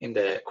in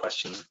the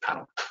question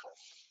panel.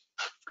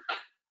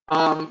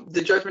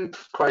 The judgment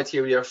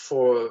criteria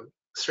for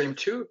stream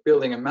 2,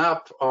 building a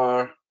map,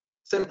 are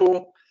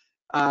simple.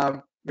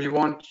 We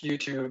want you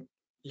to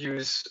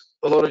use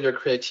a lot of your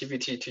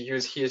creativity to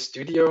use Here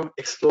Studio,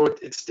 explore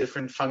its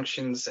different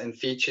functions and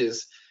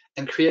features,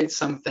 and create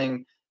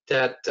something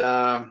that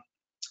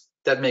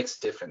that makes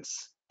a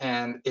difference.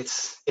 And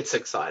it's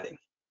exciting.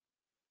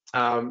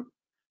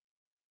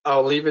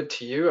 I'll leave it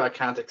to you. I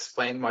can't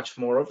explain much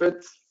more of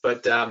it,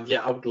 but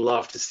yeah, I would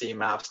love to see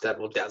maps that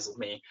will dazzle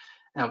me.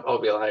 And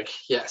I'll be like,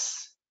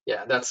 yes,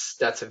 yeah,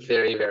 that's a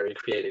very, very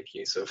creative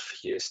use of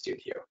Here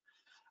Studio.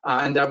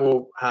 And that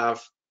will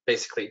have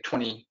basically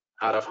 20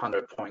 out of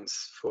 100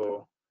 points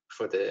for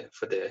the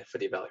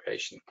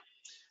evaluation.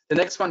 The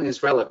next one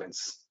is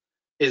relevance.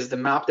 Is the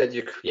map that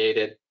you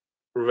created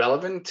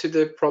relevant to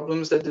the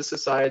problems that the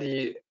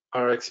society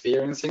are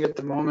experiencing at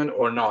the moment,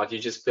 or not? You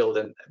just build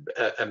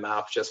a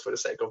map just for the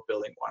sake of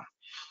building one.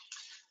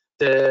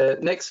 The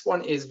next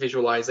one is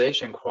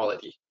visualization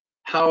quality.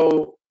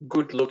 How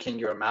good looking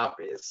your map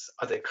is.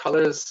 Are the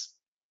colors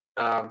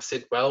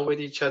sit well with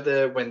each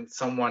other? When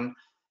someone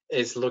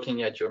is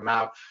looking at your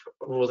map,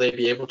 will they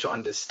be able to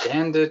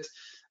understand it?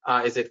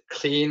 Is it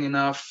clean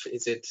enough?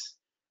 Is it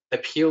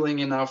appealing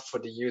enough for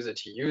the user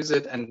to use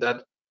it? And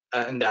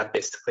that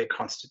basically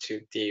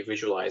constitute the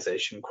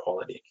visualization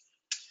quality.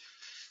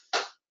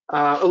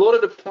 A lot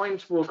of the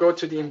points will go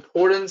to the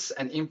importance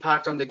and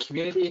impact on the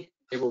community.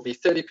 It will be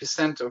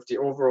 30% of the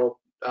overall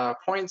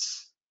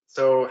points.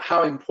 So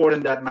how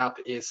important that map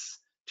is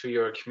to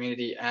your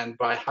community, and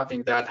by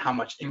having that, how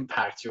much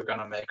impact you're going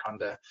to make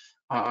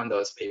on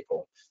those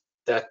people.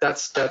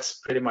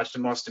 That's pretty much the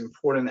most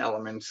important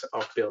element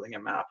of building a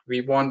map.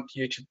 We want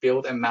you to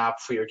build a map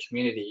for your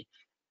community,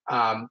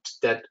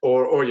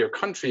 or your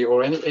country,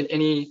 or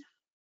any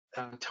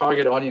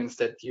target audience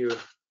that you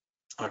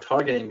are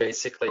targeting,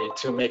 basically,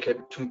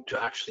 to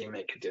actually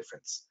make a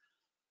difference.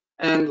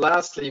 And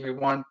lastly, we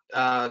want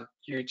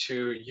you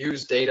to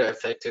use data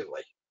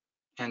effectively,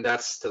 and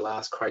that's the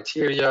last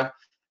criteria.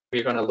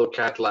 We're going to look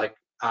at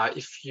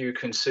if you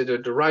consider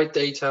the right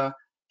data,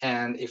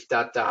 and if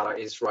that data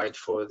is right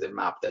for the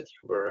map that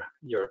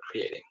you're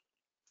creating.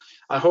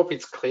 I hope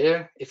it's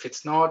clear. If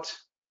it's not,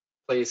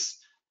 please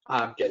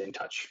get in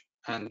touch,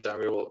 and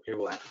we will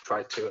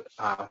try to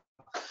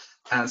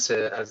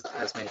answer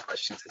as many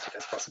questions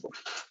as possible.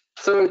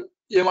 So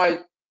you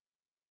might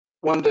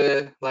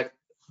wonder,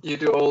 you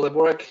do all the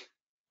work,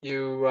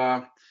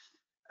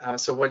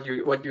 so what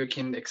you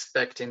can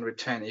expect in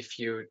return if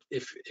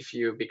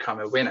you become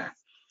a winner.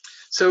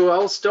 So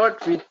I'll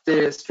start with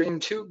the stream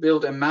 2,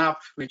 build a map,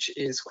 which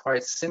is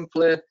quite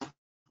simpler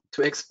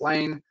to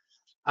explain.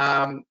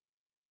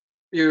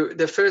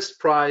 The first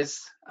prize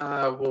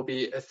will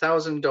be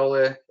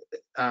 $1,000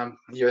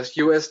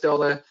 US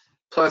dollar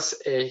plus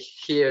a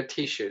HERE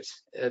t-shirt.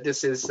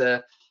 This is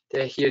the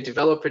HERE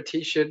developer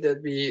t-shirt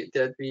that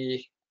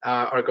we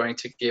are going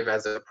to give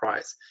as a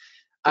prize.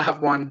 I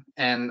have one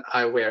and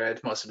I wear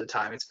it most of the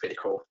time. It's pretty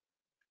cool.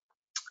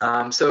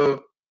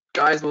 So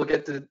guys will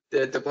get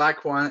the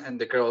black one and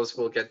the girls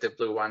will get the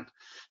blue one,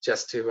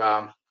 just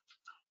to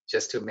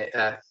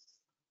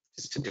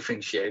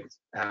differentiate.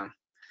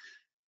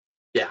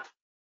 Yeah.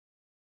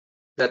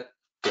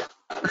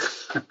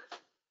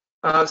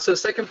 So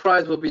second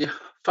prize will be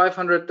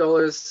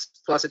 $500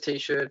 plus a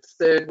t-shirt.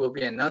 Third will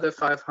be another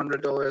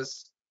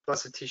 $500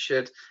 plus a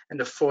t-shirt, and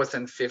the fourth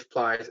and fifth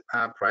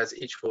prize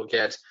each will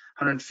get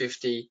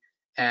 $150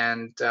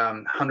 and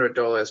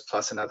 $100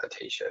 plus another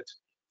t-shirt.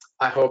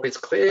 I hope it's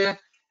clear.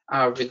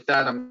 With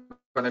that, I'm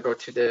going to go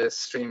to the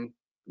stream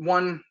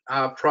 1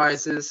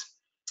 prizes.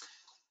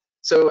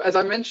 So as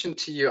I mentioned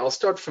to you, I'll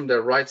start from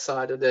the right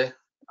side of the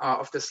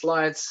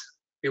slides.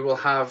 We will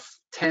have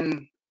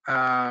 10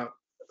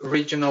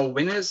 regional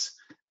winners,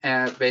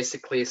 and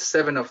basically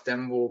 7 of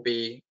them will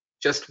be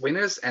just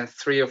winners and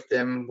 3 of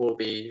them will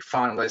be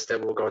finalists that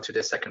will go to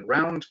the second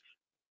round.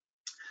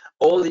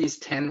 All these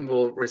 10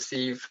 will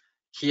receive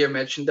HERE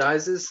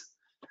merchandises,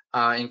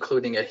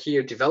 including a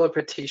HERE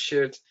developer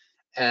t-shirt,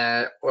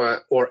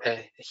 or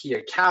a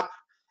HERE cap,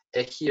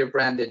 a HERE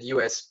branded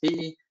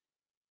USB,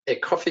 a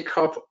coffee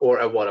cup, or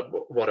a water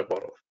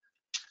bottle.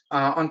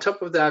 On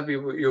top of that,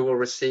 you will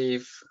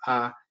receive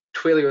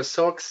Twilio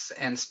socks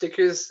and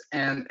stickers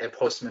and a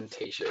Postman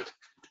t-shirt.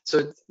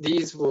 So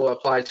these will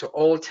apply to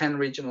all 10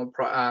 regional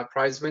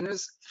prize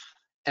winners.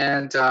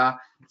 And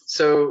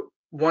so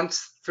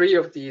once 3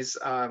 of these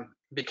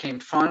became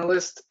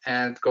finalists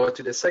and go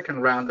to the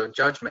second round of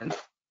judgment,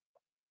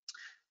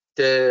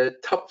 the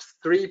top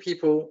 3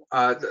 people,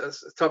 the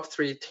top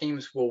 3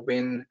 teams will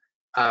win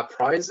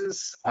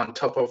prizes on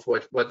top of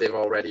what they've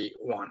already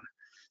won.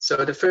 So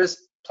the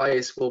first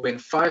place will win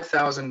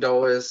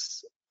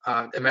 $5,000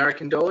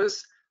 American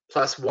dollars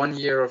plus 1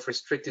 year of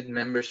restricted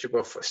membership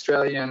of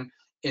Australian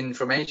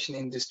Information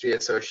Industry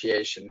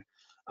Association.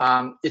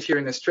 If you're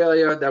in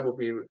Australia, that will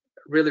be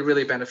really,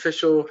 really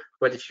beneficial,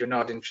 but if you're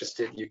not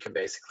interested, you can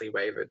basically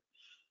waive it.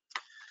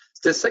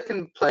 The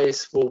second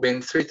place will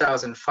win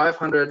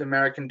 3,500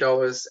 American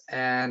dollars,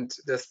 and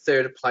the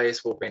third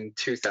place will win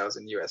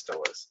 2,000 US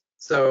dollars.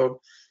 So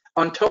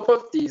on top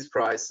of these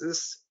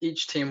prizes,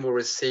 each team will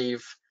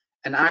receive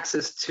an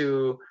access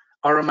to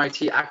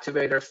RMIT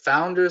Activator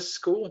Founders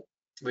School,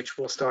 which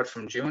will start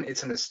from June.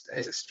 It's an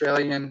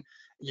Australian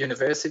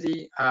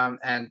university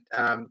and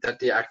that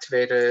the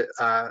Activator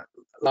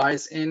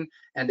lies in,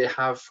 and they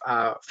have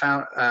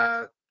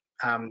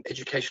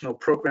educational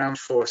program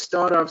for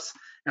startups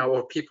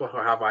or people who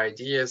have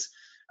ideas,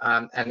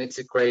 and it's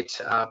a great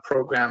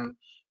program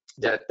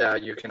that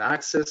you can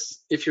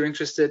access if you're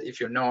interested. If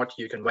you're not,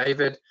 you can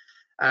waive it.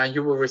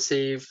 You will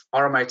receive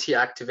RMIT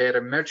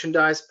Activator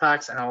merchandise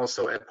packs and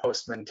also a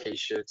Postman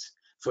t-shirt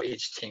for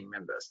each team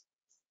members.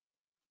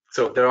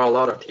 So there are a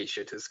lot of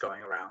t-shirts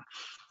going around.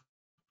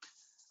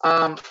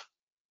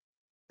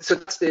 So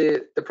that's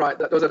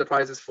those are the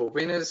prizes for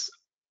winners.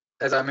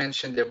 As I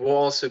mentioned, there will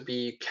also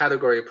be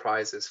category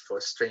prizes for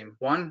stream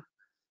 1.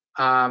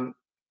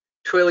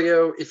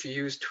 Twilio, if you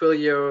use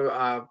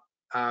Twilio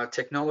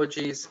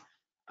technologies,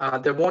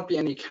 there won't be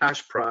any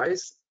cash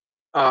prize,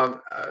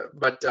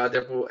 but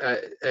there will,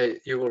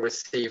 you will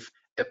receive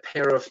a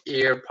pair of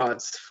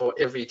earpods for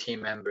every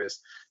team members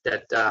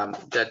that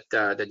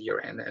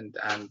you're in,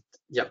 and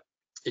yeah,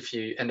 if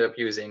you end up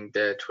using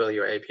the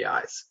Twilio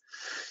APIs.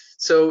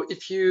 So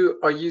if you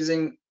are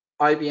using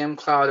IBM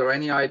Cloud or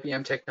any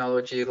IBM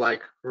technology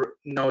like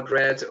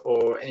Node-RED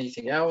or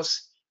anything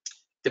else,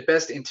 the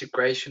best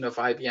integration of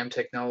IBM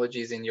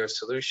technologies in your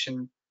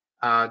solution,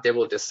 they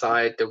will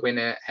decide the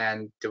winner,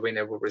 and the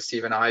winner will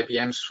receive an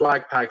IBM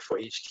swag pack for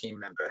each team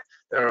member.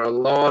 There are a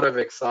lot of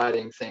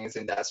exciting things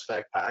in that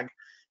swag pack,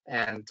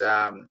 and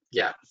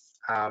yeah,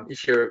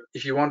 if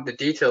you want the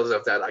details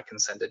of that, I can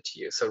send it to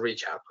you. So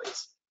reach out,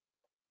 please.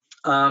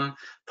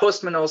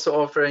 Postman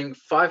also offering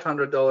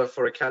 $500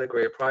 for a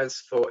category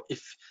prize for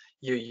if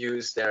you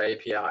use their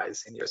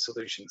APIs in your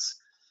solutions.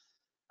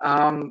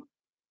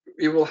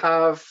 We will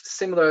have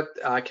similar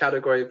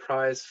category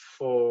prize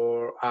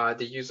for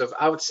the use of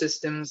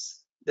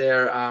OutSystems.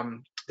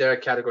 Their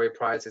category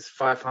prize is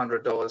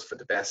 $500 for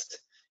the best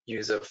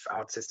use of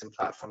OutSystem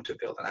platform to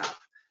build an app.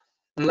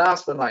 And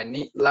last but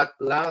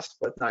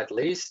not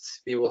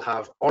least, we will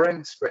have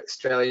Orange,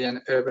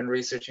 Australian Urban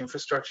Research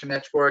Infrastructure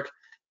Network.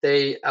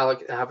 They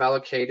have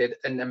allocated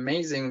an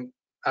amazing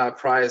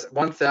prize,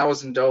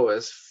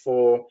 $1,000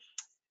 for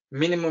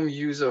minimum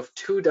use of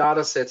 2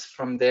 data sets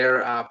from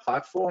their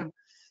platform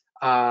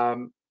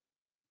in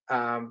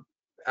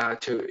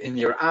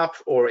your app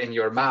or in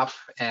your map,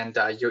 and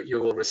you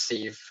will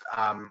receive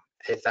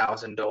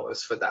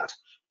 $1,000 for that.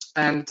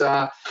 And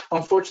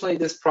unfortunately,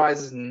 this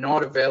prize is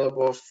not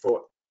available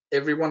for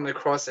everyone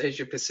across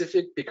Asia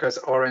Pacific because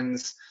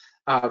Orange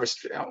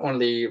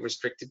only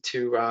restricted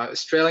to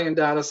Australian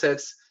data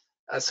sets.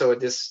 So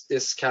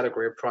this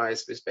category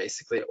prize is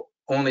basically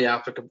only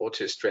applicable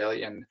to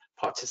Australian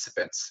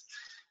participants.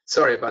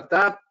 Sorry about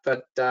that,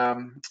 but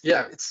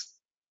yeah,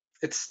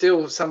 it's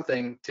still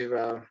something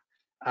to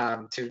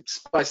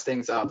spice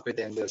things up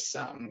within this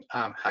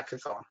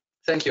hackathon.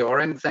 Thank you,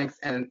 Oren. Thanks,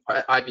 and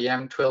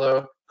IBM,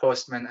 Twilio,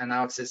 Postman, and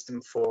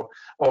OutSystem for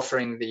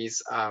offering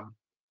these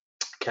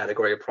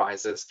category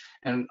prizes.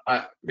 And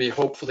we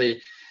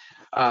hopefully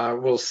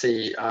will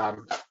see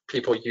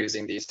people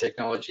using these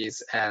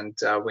technologies and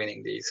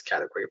winning these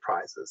category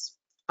prizes.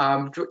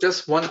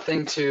 Just one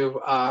thing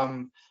to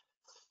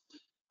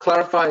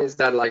clarify is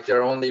that like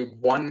there are only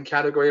one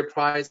category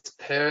prize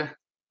per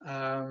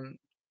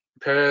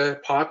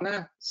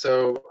partner,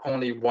 so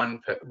only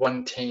one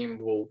team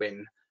will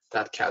win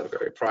that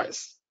category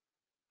prize.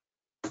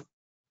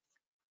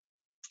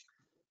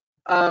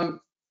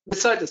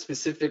 Besides the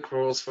specific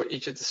rules for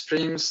each of the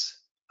streams,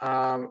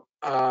 there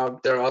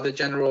are other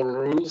general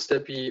rules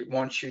that we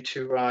want you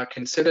to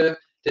consider.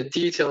 The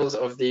details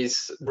of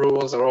these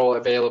rules are all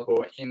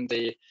available in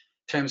the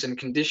terms and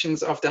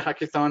conditions of the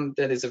hackathon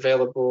that is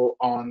available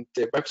on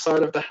the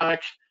website of the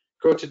hack.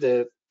 Go to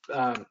the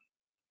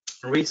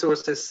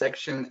resources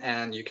section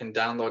and you can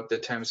download the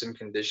terms and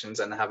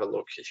conditions and have a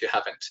look if you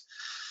haven't.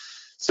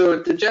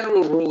 So the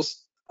general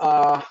rules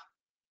are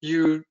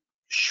you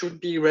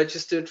should be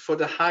registered for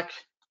the hack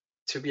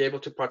to be able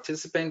to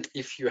participate.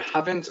 If you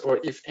haven't, or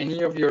if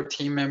any of your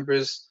team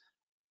members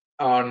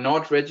are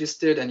not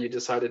registered and you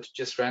decided to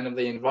just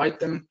randomly invite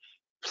them,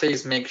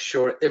 please make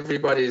sure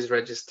everybody is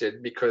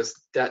registered, because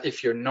that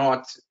if you're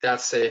not,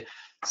 that's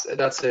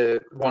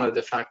one of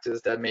the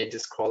factors that may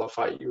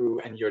disqualify you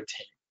and your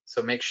team.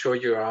 So make sure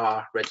you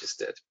are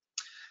registered.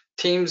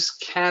 Teams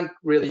can't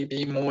really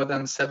be more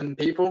than 7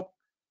 people.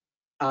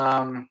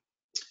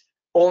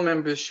 All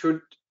members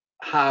should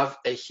have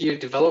a HERE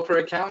developer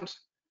account.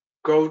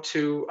 Go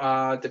to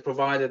the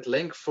provided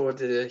link for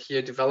the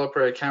HERE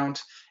developer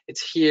account.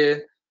 It's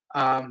here.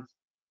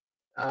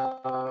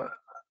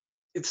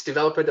 It's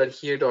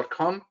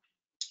developer.here.com,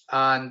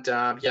 and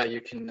yeah,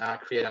 you can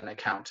create an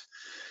account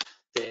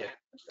there.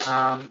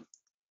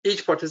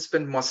 Each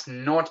participant must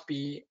not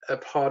be a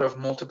part of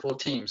multiple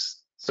teams.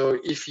 So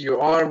if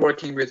you are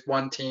working with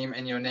one team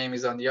and your name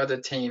is on the other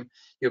team,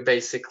 you're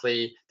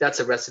basically, that's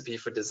a recipe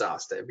for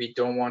disaster. We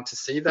don't want to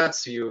see that,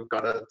 so you've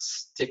got to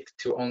stick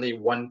to only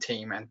one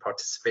team and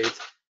participate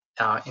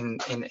in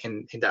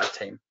that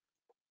team.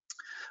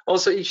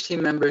 Also, each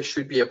team member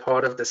should be a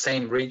part of the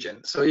same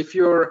region. So if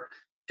you're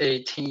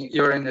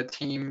you're in a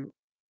team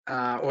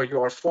or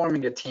you are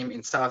forming a team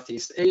in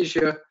Southeast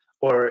Asia,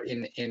 or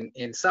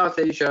in South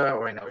Asia,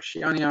 or in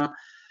Oceania,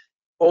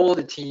 all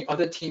the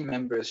other team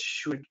members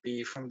should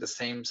be from the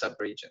same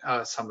sub-region,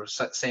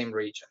 same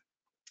region.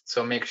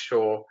 So make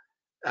sure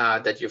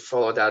that you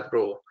follow that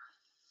rule.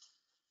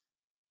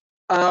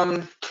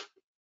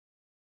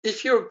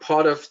 If you're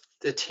part of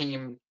the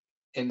team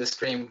in the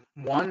stream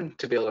 1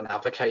 to build an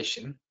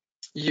application,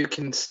 you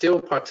can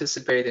still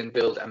participate and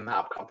build a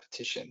map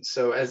competition.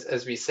 So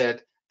as we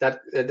said,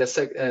 that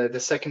the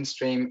second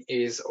stream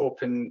is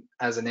open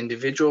as an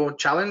individual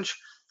challenge.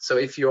 So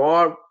if you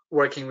are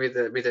working with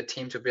a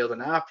team to build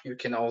an app, you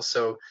can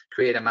also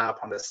create a map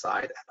on the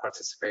side and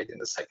participate in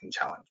the second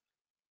challenge.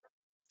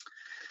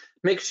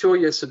 Make sure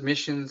your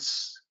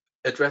submissions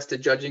address the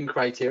judging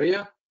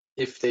criteria.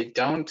 If they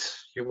don't,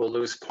 you will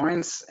lose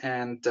points,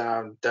 and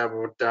that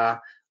would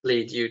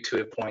lead you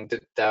to a point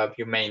that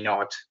you may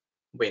not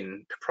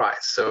win the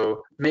prize.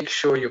 So make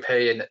sure you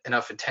pay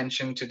enough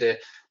attention to the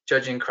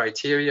judging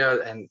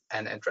criteria and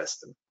address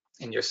them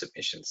in your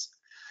submissions.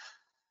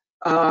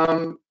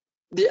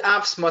 The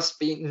apps must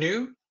be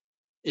new.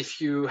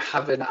 If you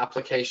have an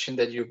application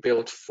that you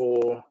built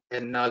for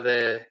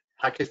another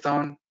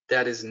hackathon,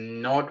 that is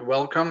not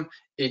welcome.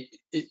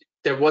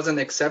 There was an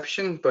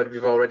exception, but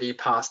we've already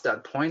passed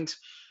that point.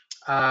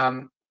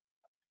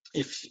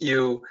 If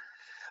you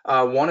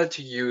wanted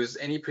to use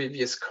any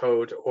previous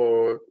code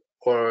or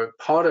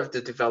part of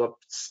the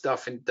developed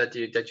stuff that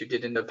you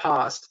did in the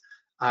past,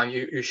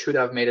 you should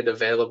have made it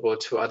available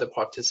to other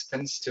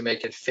participants to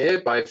make it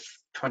fair by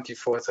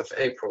 24th of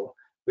April,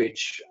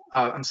 which,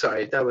 I'm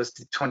sorry, that was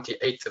the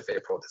 28th of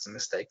April, there's a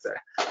mistake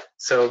there.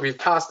 So we've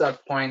passed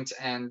that point,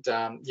 and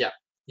yeah,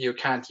 you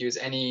can't use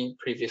any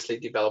previously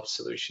developed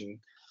solution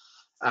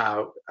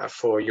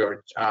for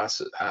your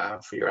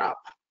app.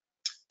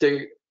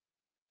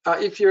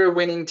 If you're a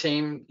winning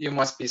team, you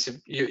might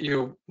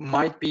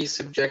be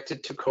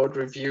subjected to code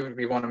review.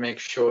 We want to make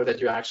sure that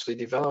you actually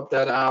develop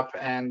that app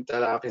and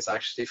that app is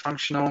actually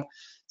functional.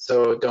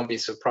 So don't be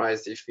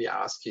surprised if we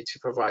ask you to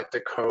provide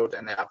the code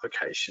and the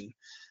application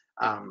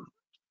for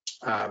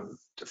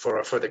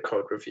the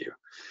code review.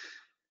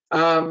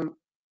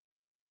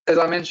 As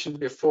I mentioned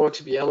before,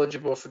 to be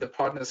eligible for the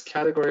Partners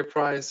Category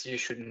Prize, you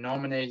should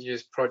nominate your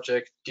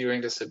project during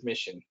the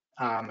submission.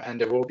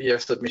 And there will be a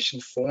submission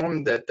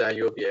form that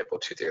you'll be able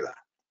to do that.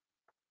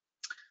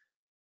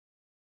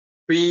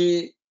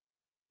 We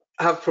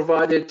have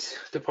provided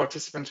the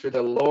participants with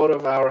a lot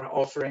of our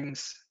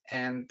offerings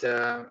and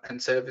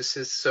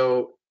services.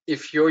 So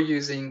if you're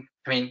using,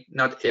 I mean,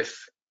 not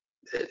if,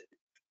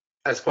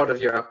 as part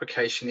of your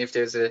application, if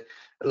there's a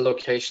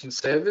location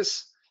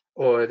service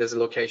or there's a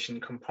location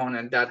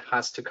component, that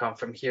has to come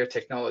from here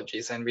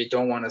technologies, and we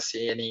don't want to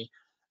see any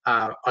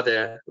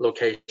other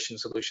location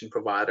solution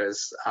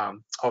providers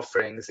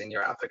offerings in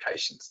your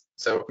applications.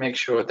 So make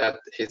sure that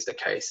is the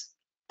case.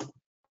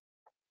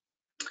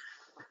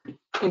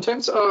 In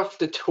terms of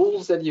the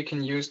tools that you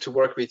can use to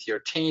work with your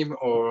team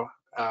or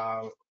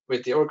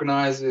with the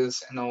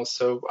organizers, and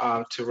also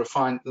to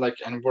refine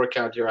and work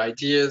out your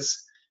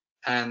ideas,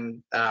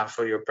 and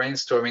for your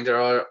brainstorming, there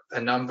are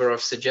a number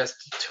of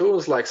suggested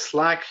tools like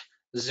Slack,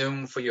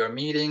 Zoom for your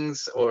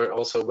meetings, or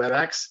also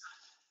WebEx,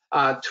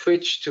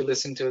 Twitch to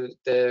listen to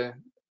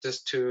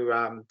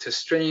to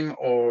stream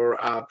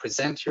or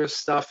present your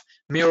stuff.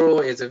 Mural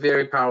is a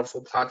very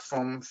powerful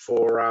platform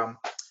for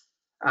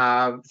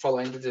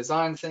following the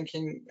design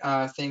thinking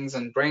things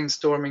and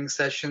brainstorming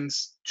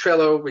sessions.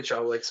 Trello, which I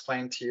will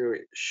explain to you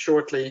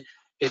shortly,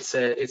 it's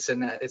a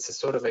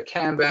sort of a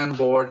Kanban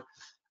board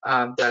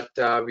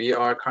that we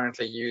are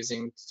currently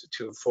using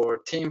for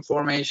team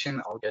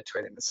formation. I'll get to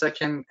it in a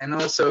second. And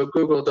also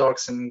Google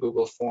Docs and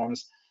Google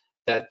Forms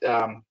that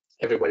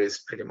everybody's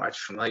pretty much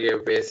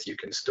familiar with. You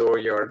can store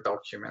your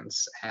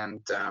documents,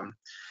 and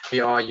we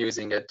are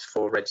using it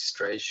for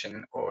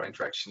registration or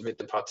interaction with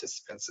the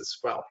participants as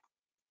well.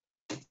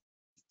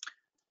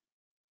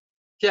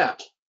 Yeah,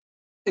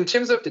 in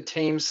terms of the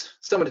teams,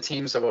 some of the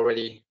teams have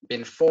already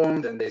been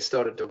formed and they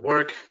started to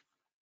work.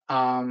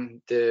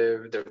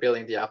 They're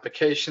building the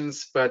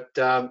applications, but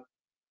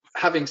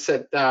having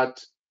said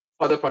that,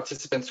 other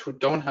participants who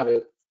don't have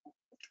a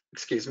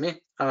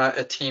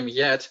team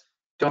yet,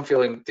 don't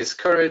feel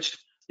discouraged.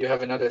 You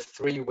have another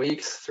 3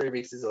 weeks. 3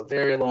 weeks is a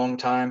very long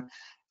time,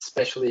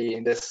 especially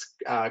in this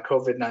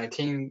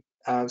COVID-19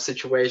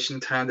 situation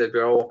time that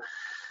we're all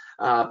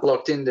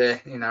blocked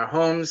in our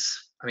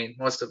homes. I mean,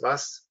 most of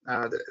us.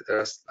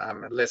 There's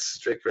less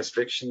strict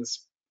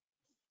restrictions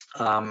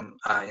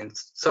in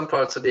some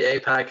parts of the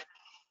APAC.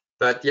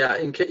 But yeah,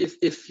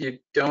 if you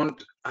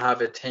don't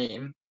have a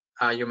team,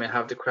 you may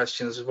have the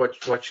questions,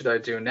 what should I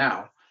do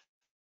now?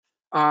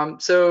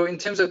 So in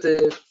terms of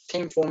the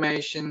team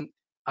formation,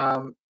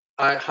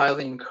 I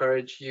highly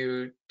encourage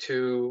you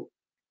to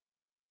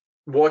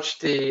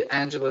watch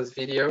Angela's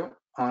video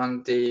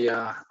on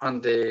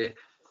the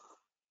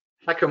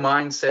hacker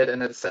mindset,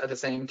 and at the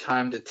same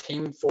time the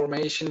team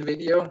formation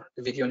video,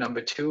 the video number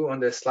 2 on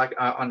the Slack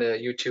on the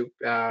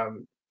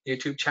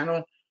YouTube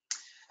channel.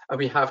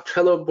 We have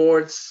Trello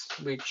boards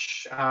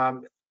which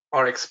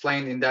are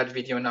explained in that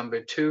video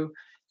number 2.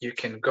 You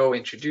can go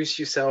introduce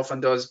yourself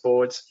on those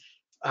boards,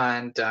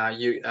 and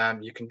you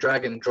can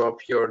drag and drop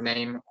your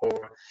name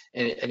or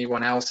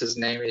anyone else's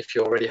name if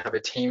you already have a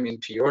team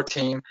into your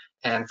team,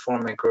 and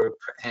form a group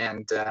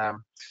and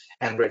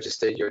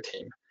register your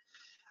team.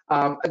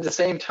 At the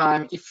same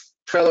time, if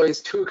Trello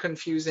is too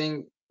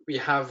confusing, we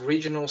have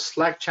regional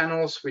Slack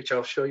channels, which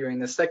I'll show you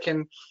in a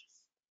second.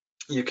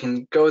 You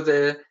can go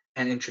there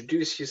and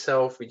introduce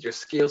yourself with your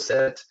skill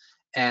set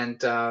and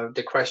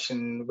the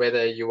question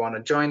whether you want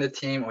to join the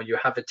team or you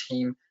have a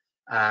team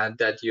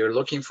that you're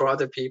looking for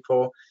other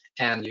people,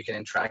 and you can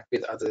interact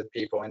with other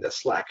people in the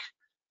Slack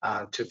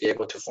to be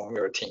able to form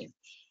your team.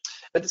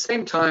 At the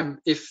same time,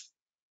 if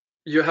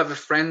you have a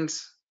friend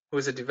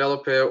who's a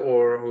developer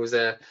or who's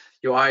a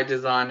UI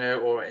designer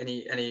or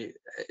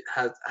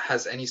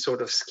has any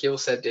sort of skill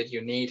set that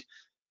you need,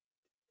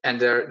 and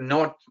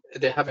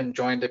they haven't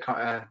joined the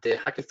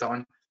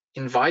hackathon,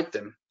 invite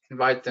them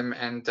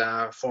and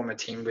form a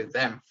team with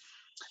them.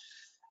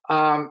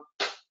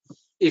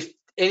 If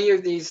any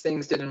of these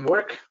things didn't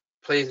work,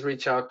 please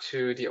reach out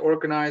to the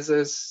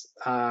organizers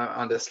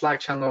on the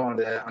Slack channel, on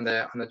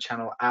the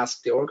channel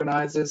Ask the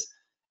Organizers,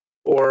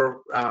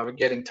 or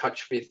get in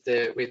touch with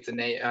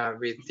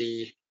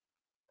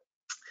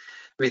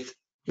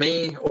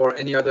me or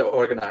any other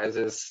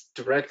organizers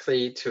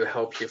directly to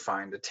help you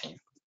find a team.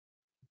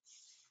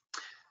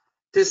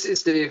 This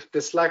is the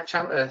Slack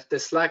channel, the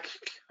Slack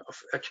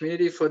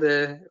community for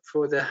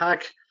the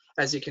hack.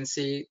 As you can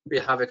see, we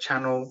have a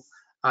channel.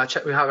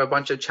 We have a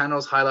bunch of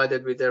channels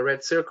highlighted with the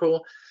red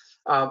circle.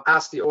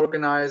 Ask the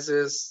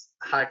Organizers,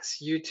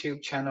 Hack's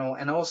YouTube channel,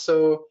 and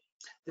also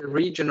the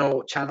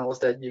regional channels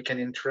that you can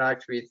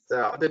interact with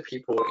other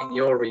people in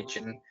your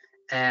region,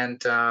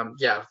 and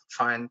yeah,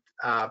 find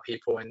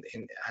people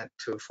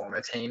to form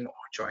a team or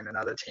join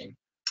another team.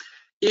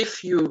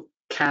 If you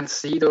can't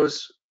see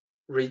those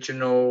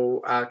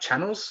regional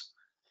channels,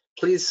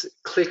 please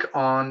click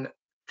on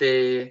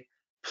the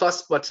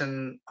plus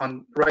button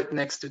on right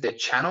next to the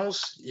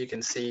channels. You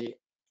can see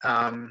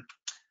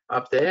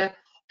up there,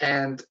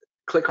 and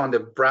click on the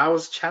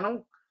browse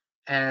channel,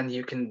 and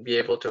you can be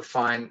able to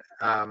find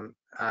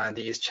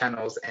these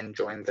channels and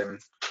join them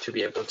to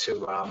be able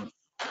to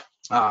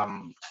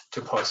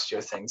post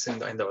your things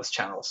in those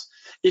channels.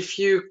 If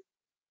you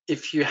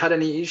had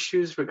any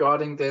issues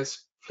regarding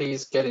this,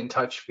 please get in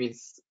touch with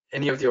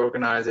any of the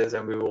organizers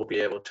and we will be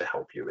able to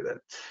help you with it.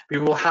 We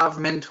will have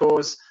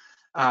mentors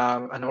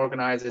and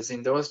organizers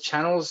in those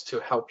channels to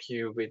help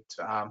you with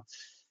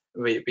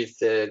with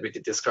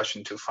the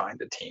discussion to find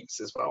the teams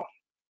as well.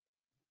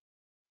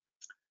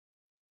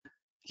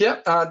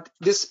 Yeah,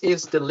 this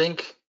is the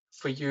link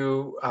for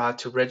you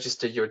to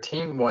register your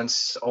team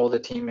once all the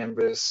team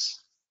members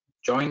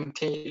join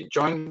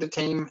the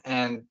team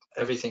and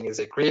everything is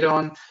agreed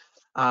on.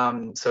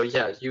 So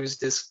yeah, use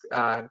this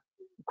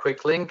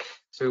quick link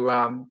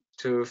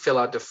to fill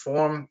out the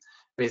form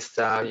with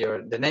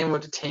the name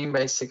of the team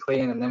basically,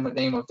 and the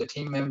name of the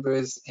team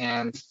members,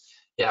 and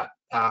yeah,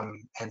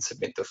 and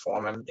submit the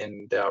form,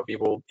 and we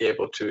will be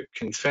able to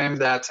confirm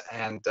that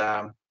and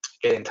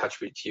get in touch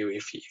with you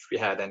if we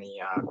had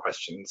any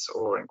questions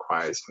or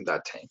inquiries from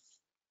that team.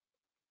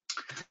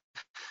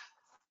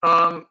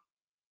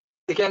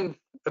 Again,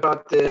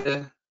 about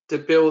the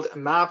build a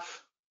map,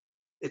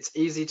 it's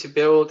easy to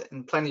build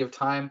and plenty of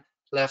time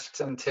left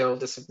until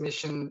the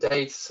submission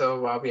date.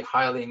 So we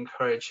highly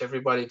encourage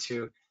everybody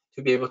to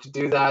be able to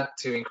do that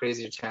to increase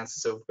your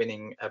chances of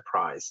winning a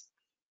prize.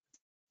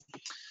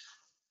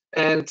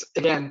 And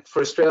again,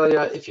 for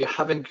Australia, if you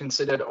haven't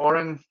considered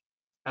Oran,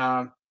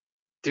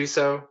 do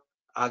so.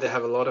 They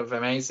have a lot of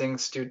amazing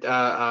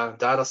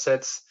data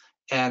sets,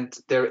 and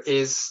there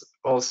is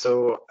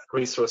also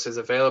resources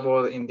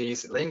available in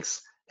these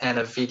links and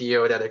a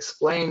video that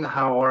explains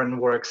how Oran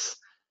works.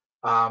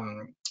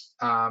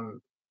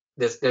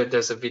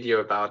 There's a video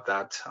about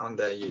that on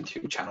the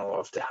YouTube channel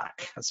of the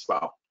Hack as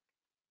well.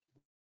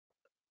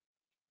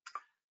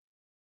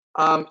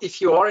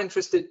 If you are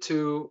interested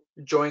to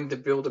join the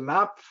Build a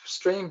Map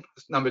stream,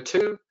 number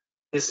 2,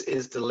 this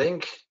is the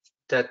link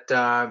that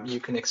you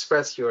can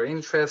express your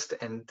interest,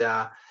 and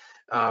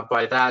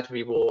by that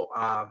we will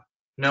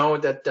know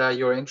that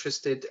you're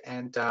interested,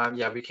 and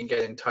yeah, we can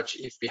get in touch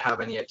if we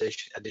have any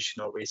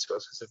additional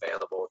resources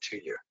available to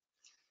you.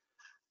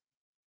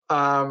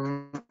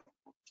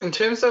 In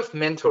terms of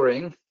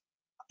mentoring,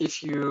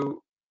 if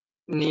you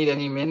need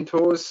any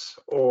mentors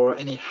or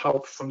any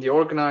help from the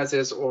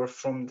organizers or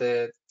from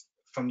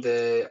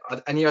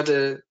any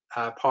other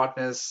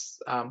partners,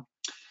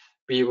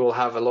 we will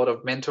have a lot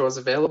of mentors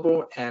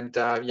available, and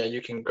yeah,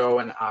 you can go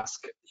and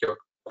ask your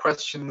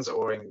questions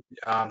or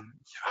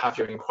have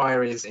your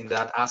inquiries in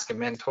that Ask a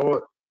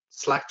Mentor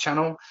Slack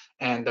channel,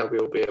 and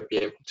we'll be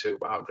able to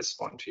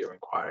respond to your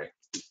inquiry.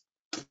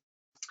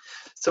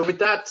 So with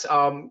that,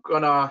 I'm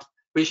gonna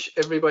wish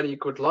everybody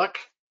good luck,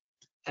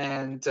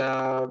 and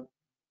yeah,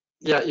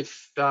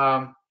 if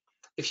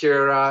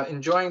you're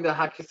enjoying the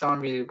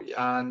hackathon,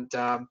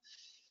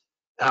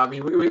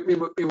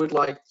 we would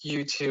like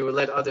you to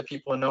let other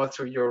people know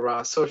through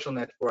your social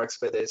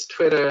networks, whether it's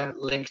Twitter,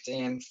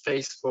 LinkedIn,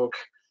 Facebook,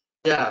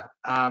 yeah,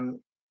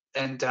 and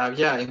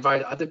yeah,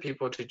 invite other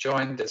people to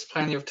join. There's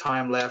plenty of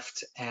time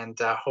left, and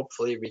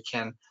hopefully we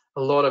can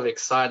a lot of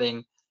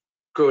exciting,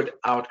 good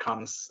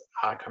outcomes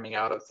coming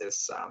out of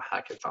this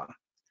hackathon.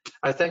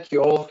 I thank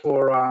you all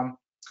for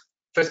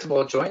first of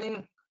all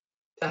joining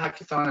the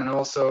hackathon and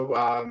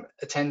also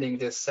attending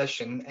this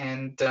session,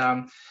 and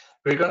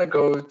we're going to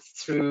go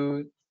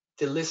through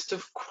the list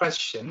of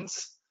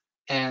questions,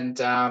 and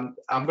I'm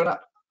going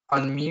to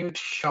unmute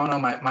Shauna,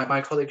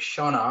 my colleague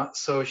Shauna,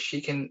 so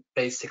she can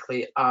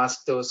basically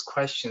ask those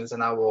questions,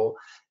 and I will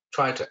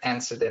try to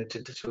answer them to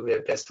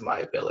the best of my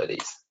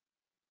abilities.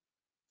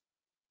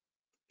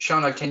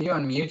 Shauna, can you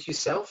unmute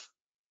yourself?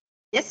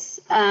 Yes.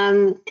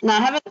 No, I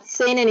haven't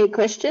seen any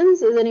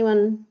questions. Has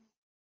anyone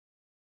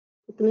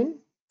put them in?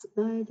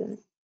 No, I don't.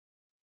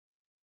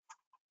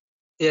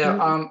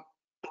 Yeah.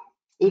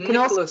 You can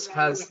Nicholas also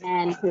raise your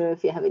hand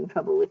if you're having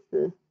trouble with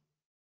the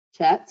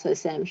chat. So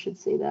Sam should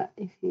see that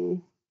if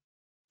you.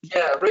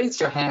 Yeah, raise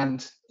your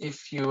hand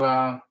if you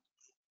have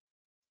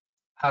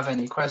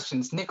any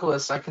questions.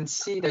 Nicholas, I can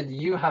see that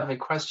you have a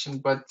question,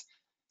 but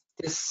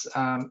this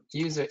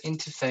user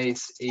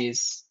interface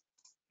is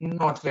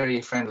not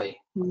very friendly.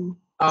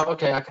 Oh,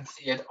 okay, I can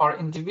see it. Are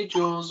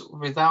individuals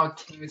without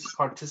teams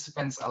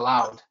participants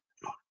allowed?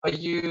 Are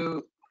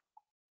you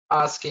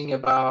asking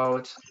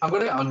about, I'm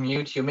going to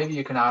unmute you. Maybe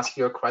you can ask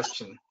your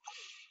question.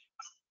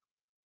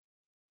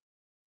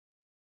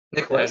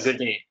 Nicholas? Good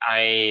day.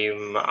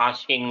 I'm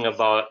asking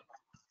about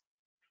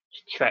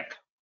track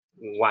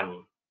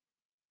 1,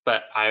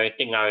 but I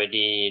think I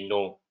already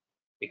know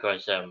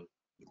because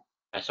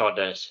I saw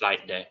the slide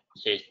there. It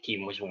says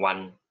team was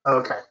 1.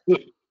 Okay.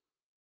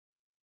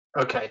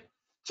 Okay.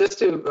 Just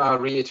to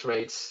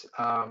reiterate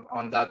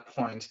on that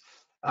point,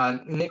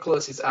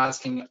 Nicholas is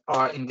asking,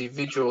 are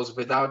individuals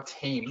without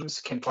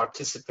teams can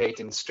participate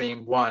in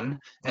stream 1?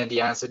 And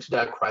the answer to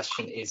that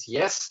question is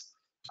yes.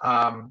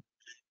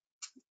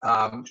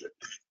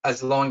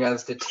 As long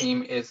as the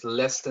team is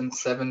less than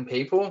 7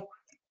 people,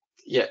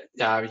 yeah,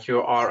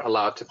 you are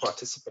allowed to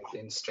participate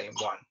in stream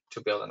 1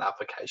 to build an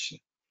application.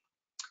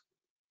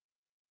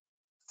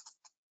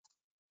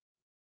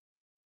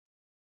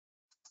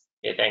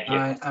 Yeah, thank you.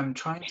 I am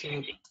trying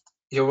to,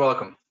 you're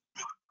welcome.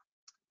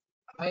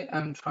 I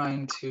am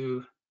trying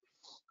to,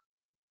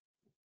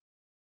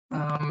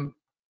 the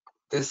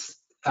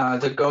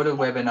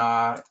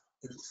GoToWebinar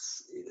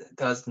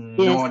does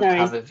not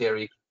have a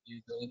very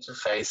user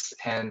interface,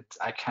 and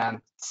I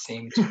can't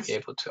seem to be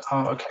able to,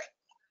 oh, okay.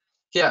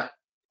 Yeah.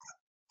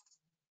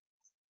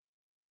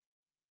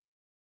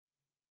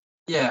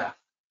 Yeah,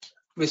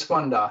 Miss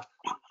Wanda.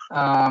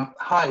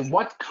 Hi,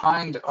 what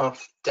kind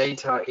of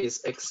data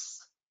is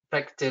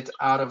expected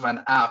out of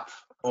an app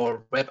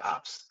or web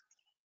apps?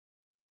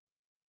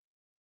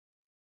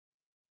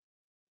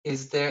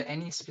 Is there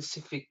any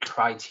specific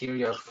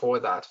criteria for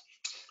that?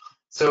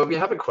 So we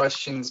have a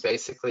questions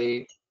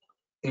basically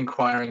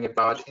inquiring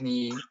about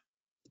any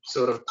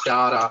sort of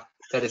data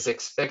that is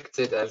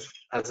expected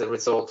as a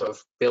result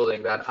of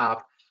building that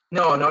app.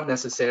 No, not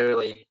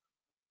necessarily.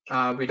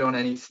 We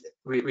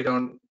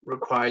don't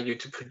require you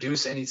to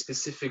produce any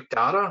specific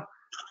data,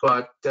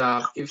 but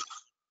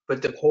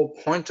but the whole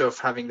point of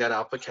having that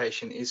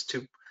application is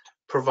to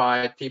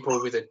provide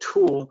people with a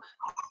tool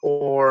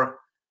or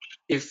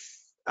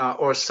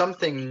or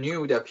something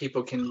new that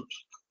people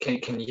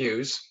can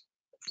use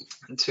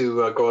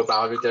to go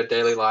about with their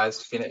daily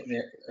lives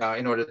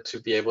in order to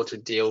be able to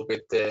deal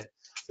with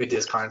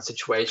this current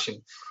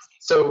situation.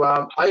 So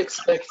I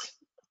expect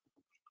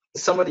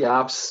some of the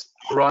apps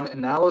run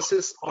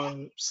analysis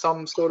on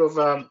some sort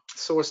of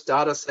source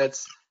data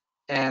sets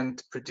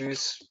and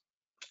produce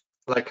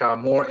like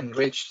more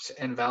enriched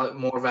and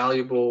more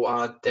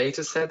valuable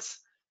data sets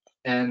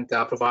and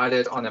provide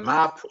it on a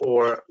map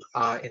or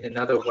in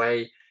another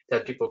way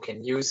that people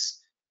can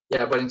use.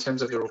 Yeah, but in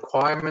terms of the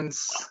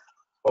requirements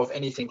of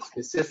anything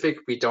specific,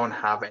 we don't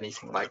have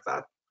anything like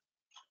that.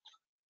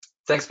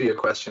 Thanks for your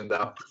question,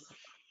 though.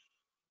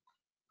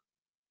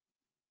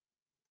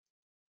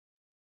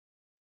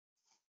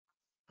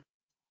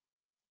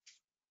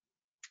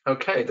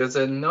 Okay, there's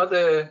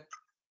another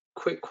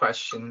quick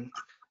question.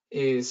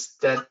 Is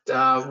that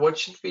what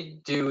should we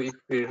do if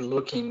we're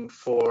looking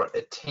for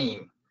a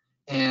team?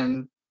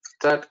 And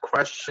that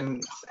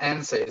question's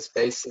answer is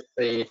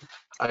basically,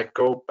 I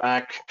go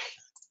back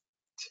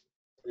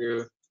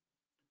to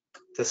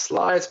the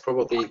slides.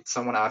 Probably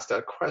someone asked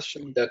that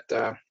question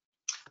that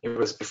it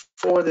was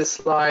before the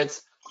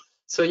slides.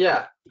 So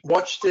yeah,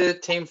 watch the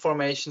team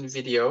formation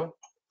video.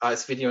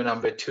 It's video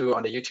number 2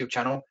 on the YouTube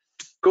channel.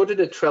 Go to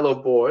the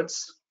Trello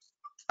boards.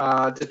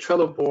 The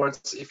Trello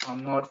boards, if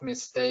I'm not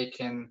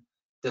mistaken,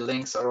 the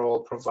links are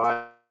all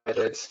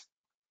provided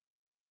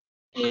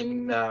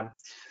in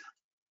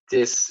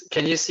this.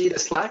 Can you see the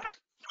Slack?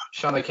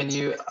 Shauna, can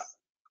you?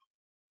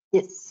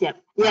 Yes, yeah,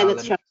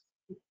 that's right.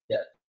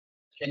 Yeah,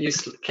 can you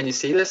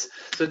see this?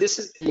 So this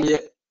is the,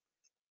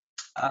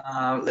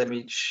 let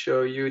me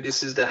show you.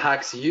 This is the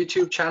Hacks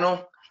YouTube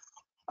channel.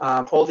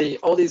 All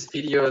these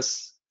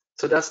videos,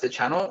 so that's the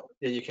channel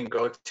that you can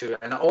go to,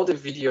 and all the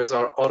videos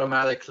are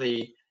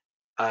automatically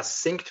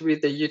synced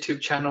with the YouTube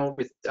channel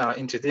with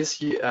into the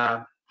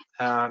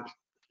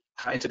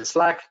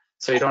Slack,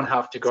 so you don't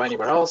have to go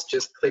anywhere else.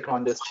 Just click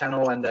on this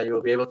channel and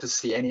you'll be able to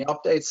see any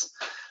updates.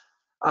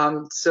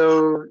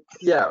 So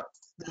yeah,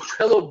 the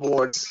Trello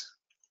boards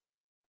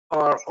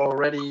are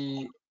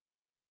already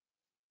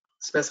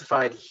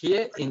specified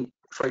here.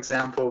 For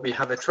example, we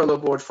have a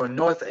Trello board for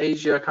North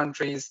Asia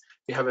countries.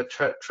 We have a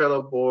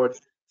Trello board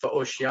for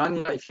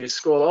Oceania. If you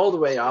scroll all the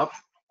way up,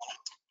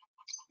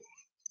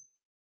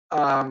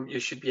 you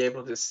should be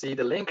able to see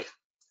the link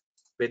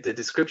with the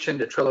description.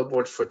 The Trello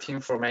board for team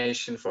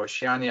formation for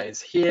Oceania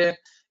is here.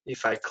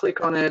 If I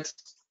click on it,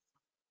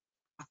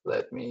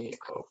 let me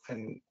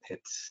open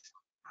it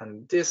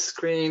on this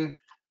screen.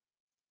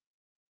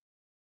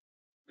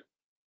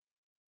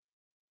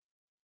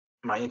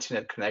 My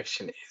internet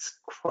connection is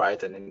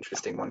quite an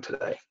interesting one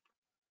today.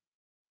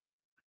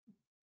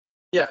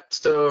 Yeah,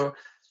 so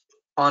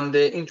on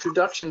the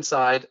introduction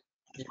side,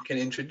 you can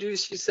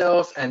introduce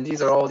yourself, and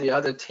these are all the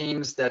other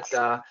teams that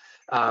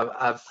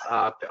have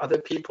other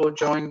people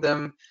join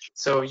them.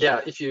 So yeah,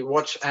 if you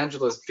watch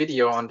Angela's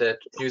video on that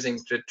using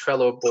the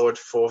Trello board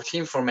for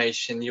team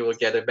formation, you will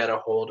get a better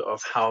hold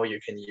of how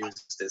you can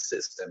use this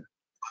system.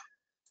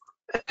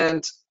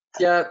 And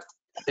yeah,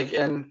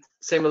 again,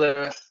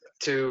 similar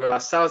to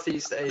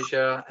Southeast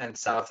Asia and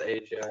South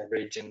Asia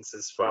regions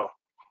as well.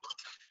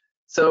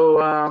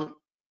 So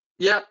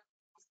yeah,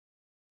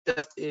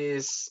 that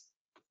is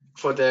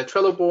for the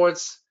Trello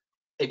boards.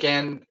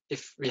 Again,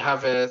 if we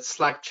have a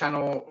Slack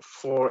channel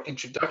for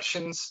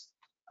introductions,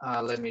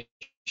 let me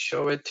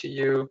show it to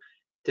you.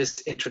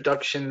 This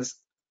introductions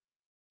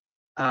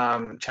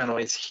channel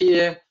is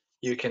here.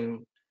 You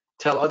can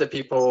tell other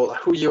people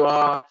who you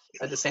are.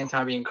 At the same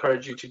time, we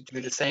encourage you to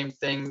do the same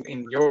thing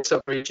in your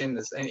sub-region,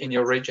 in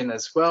your region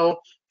as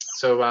well.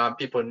 So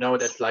people know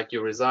that like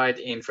you reside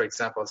in, for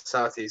example,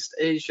 Southeast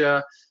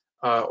Asia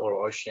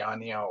or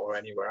Oceania or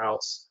anywhere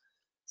else.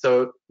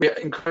 So we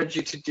encourage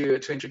you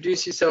to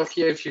introduce yourself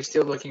here if you're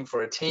still looking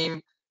for a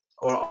team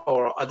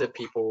or other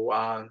people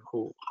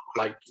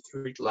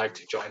who'd like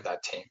to join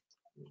that team.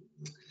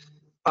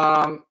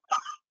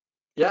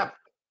 Yeah,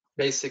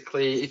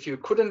 basically, if you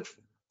couldn't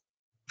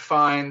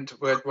find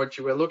what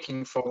you were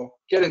looking for,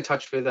 get in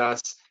touch with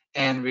us,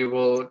 and we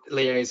will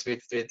liaise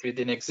with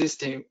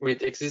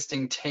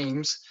existing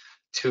teams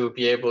to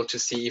be able to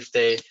see if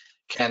they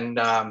can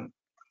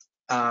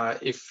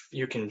if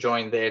you can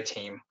join their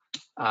team.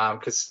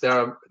 because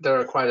there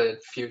are quite a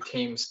few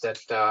teams that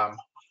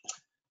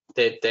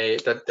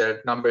that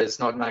their number is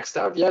not maxed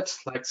out yet,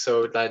 like,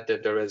 so that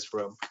there is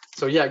room.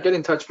 So yeah, get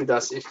in touch with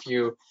us if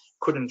you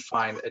couldn't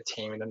find a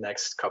team in the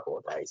next couple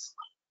of days.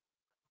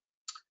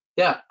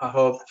 Yeah, I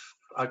hope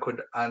I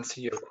could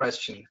answer your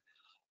question.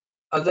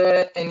 Are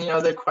there any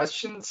other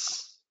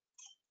questions?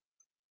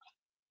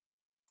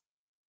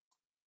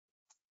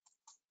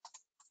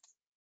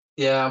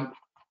 Yeah,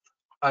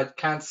 I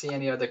can't see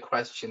any other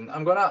question.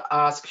 I'm gonna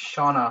ask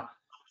Shauna,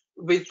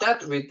 with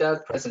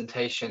that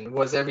presentation,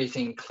 was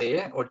everything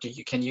clear, or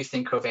can you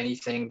think of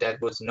anything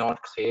that was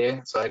not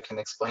clear so I can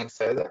explain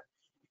further?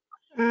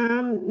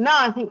 No,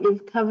 I think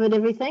you've covered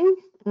everything.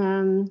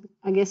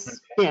 I guess,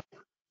 yeah,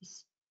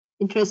 just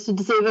interested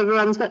to see if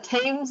everyone's got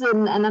teams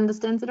and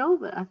understands it all,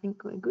 but I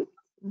think we're good.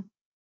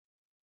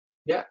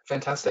 Yeah,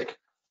 fantastic.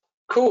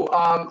 Cool.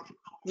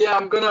 Yeah,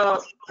 I'm gonna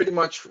pretty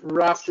much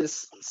wrap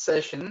this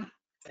session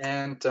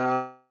and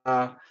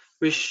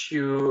wish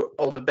you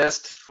all the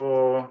best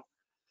for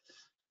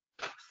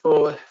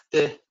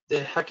the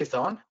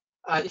hackathon.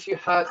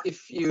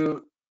 If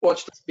you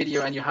watched this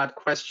video and you had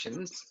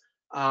questions,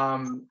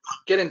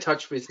 get in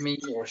touch with me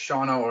or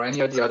Shauna or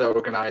any of the other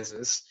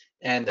organizers,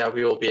 and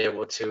we will be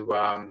able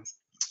to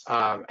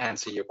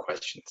answer your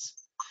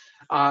questions.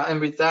 And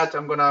with that,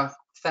 I'm gonna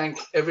thank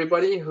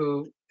everybody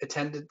who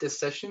attended this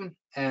session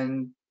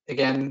and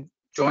again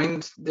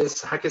joined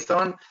this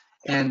hackathon.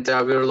 And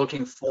we're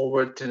looking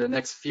forward to the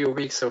next few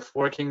weeks of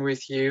working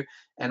with you,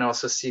 and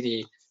also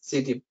see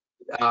the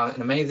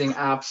amazing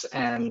apps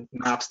and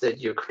maps that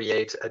you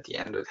create at the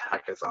end of the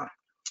hackathon.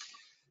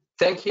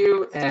 Thank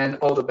you and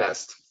all the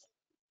best.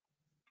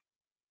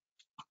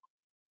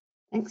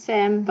 Thanks,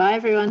 Sam. Bye,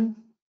 everyone.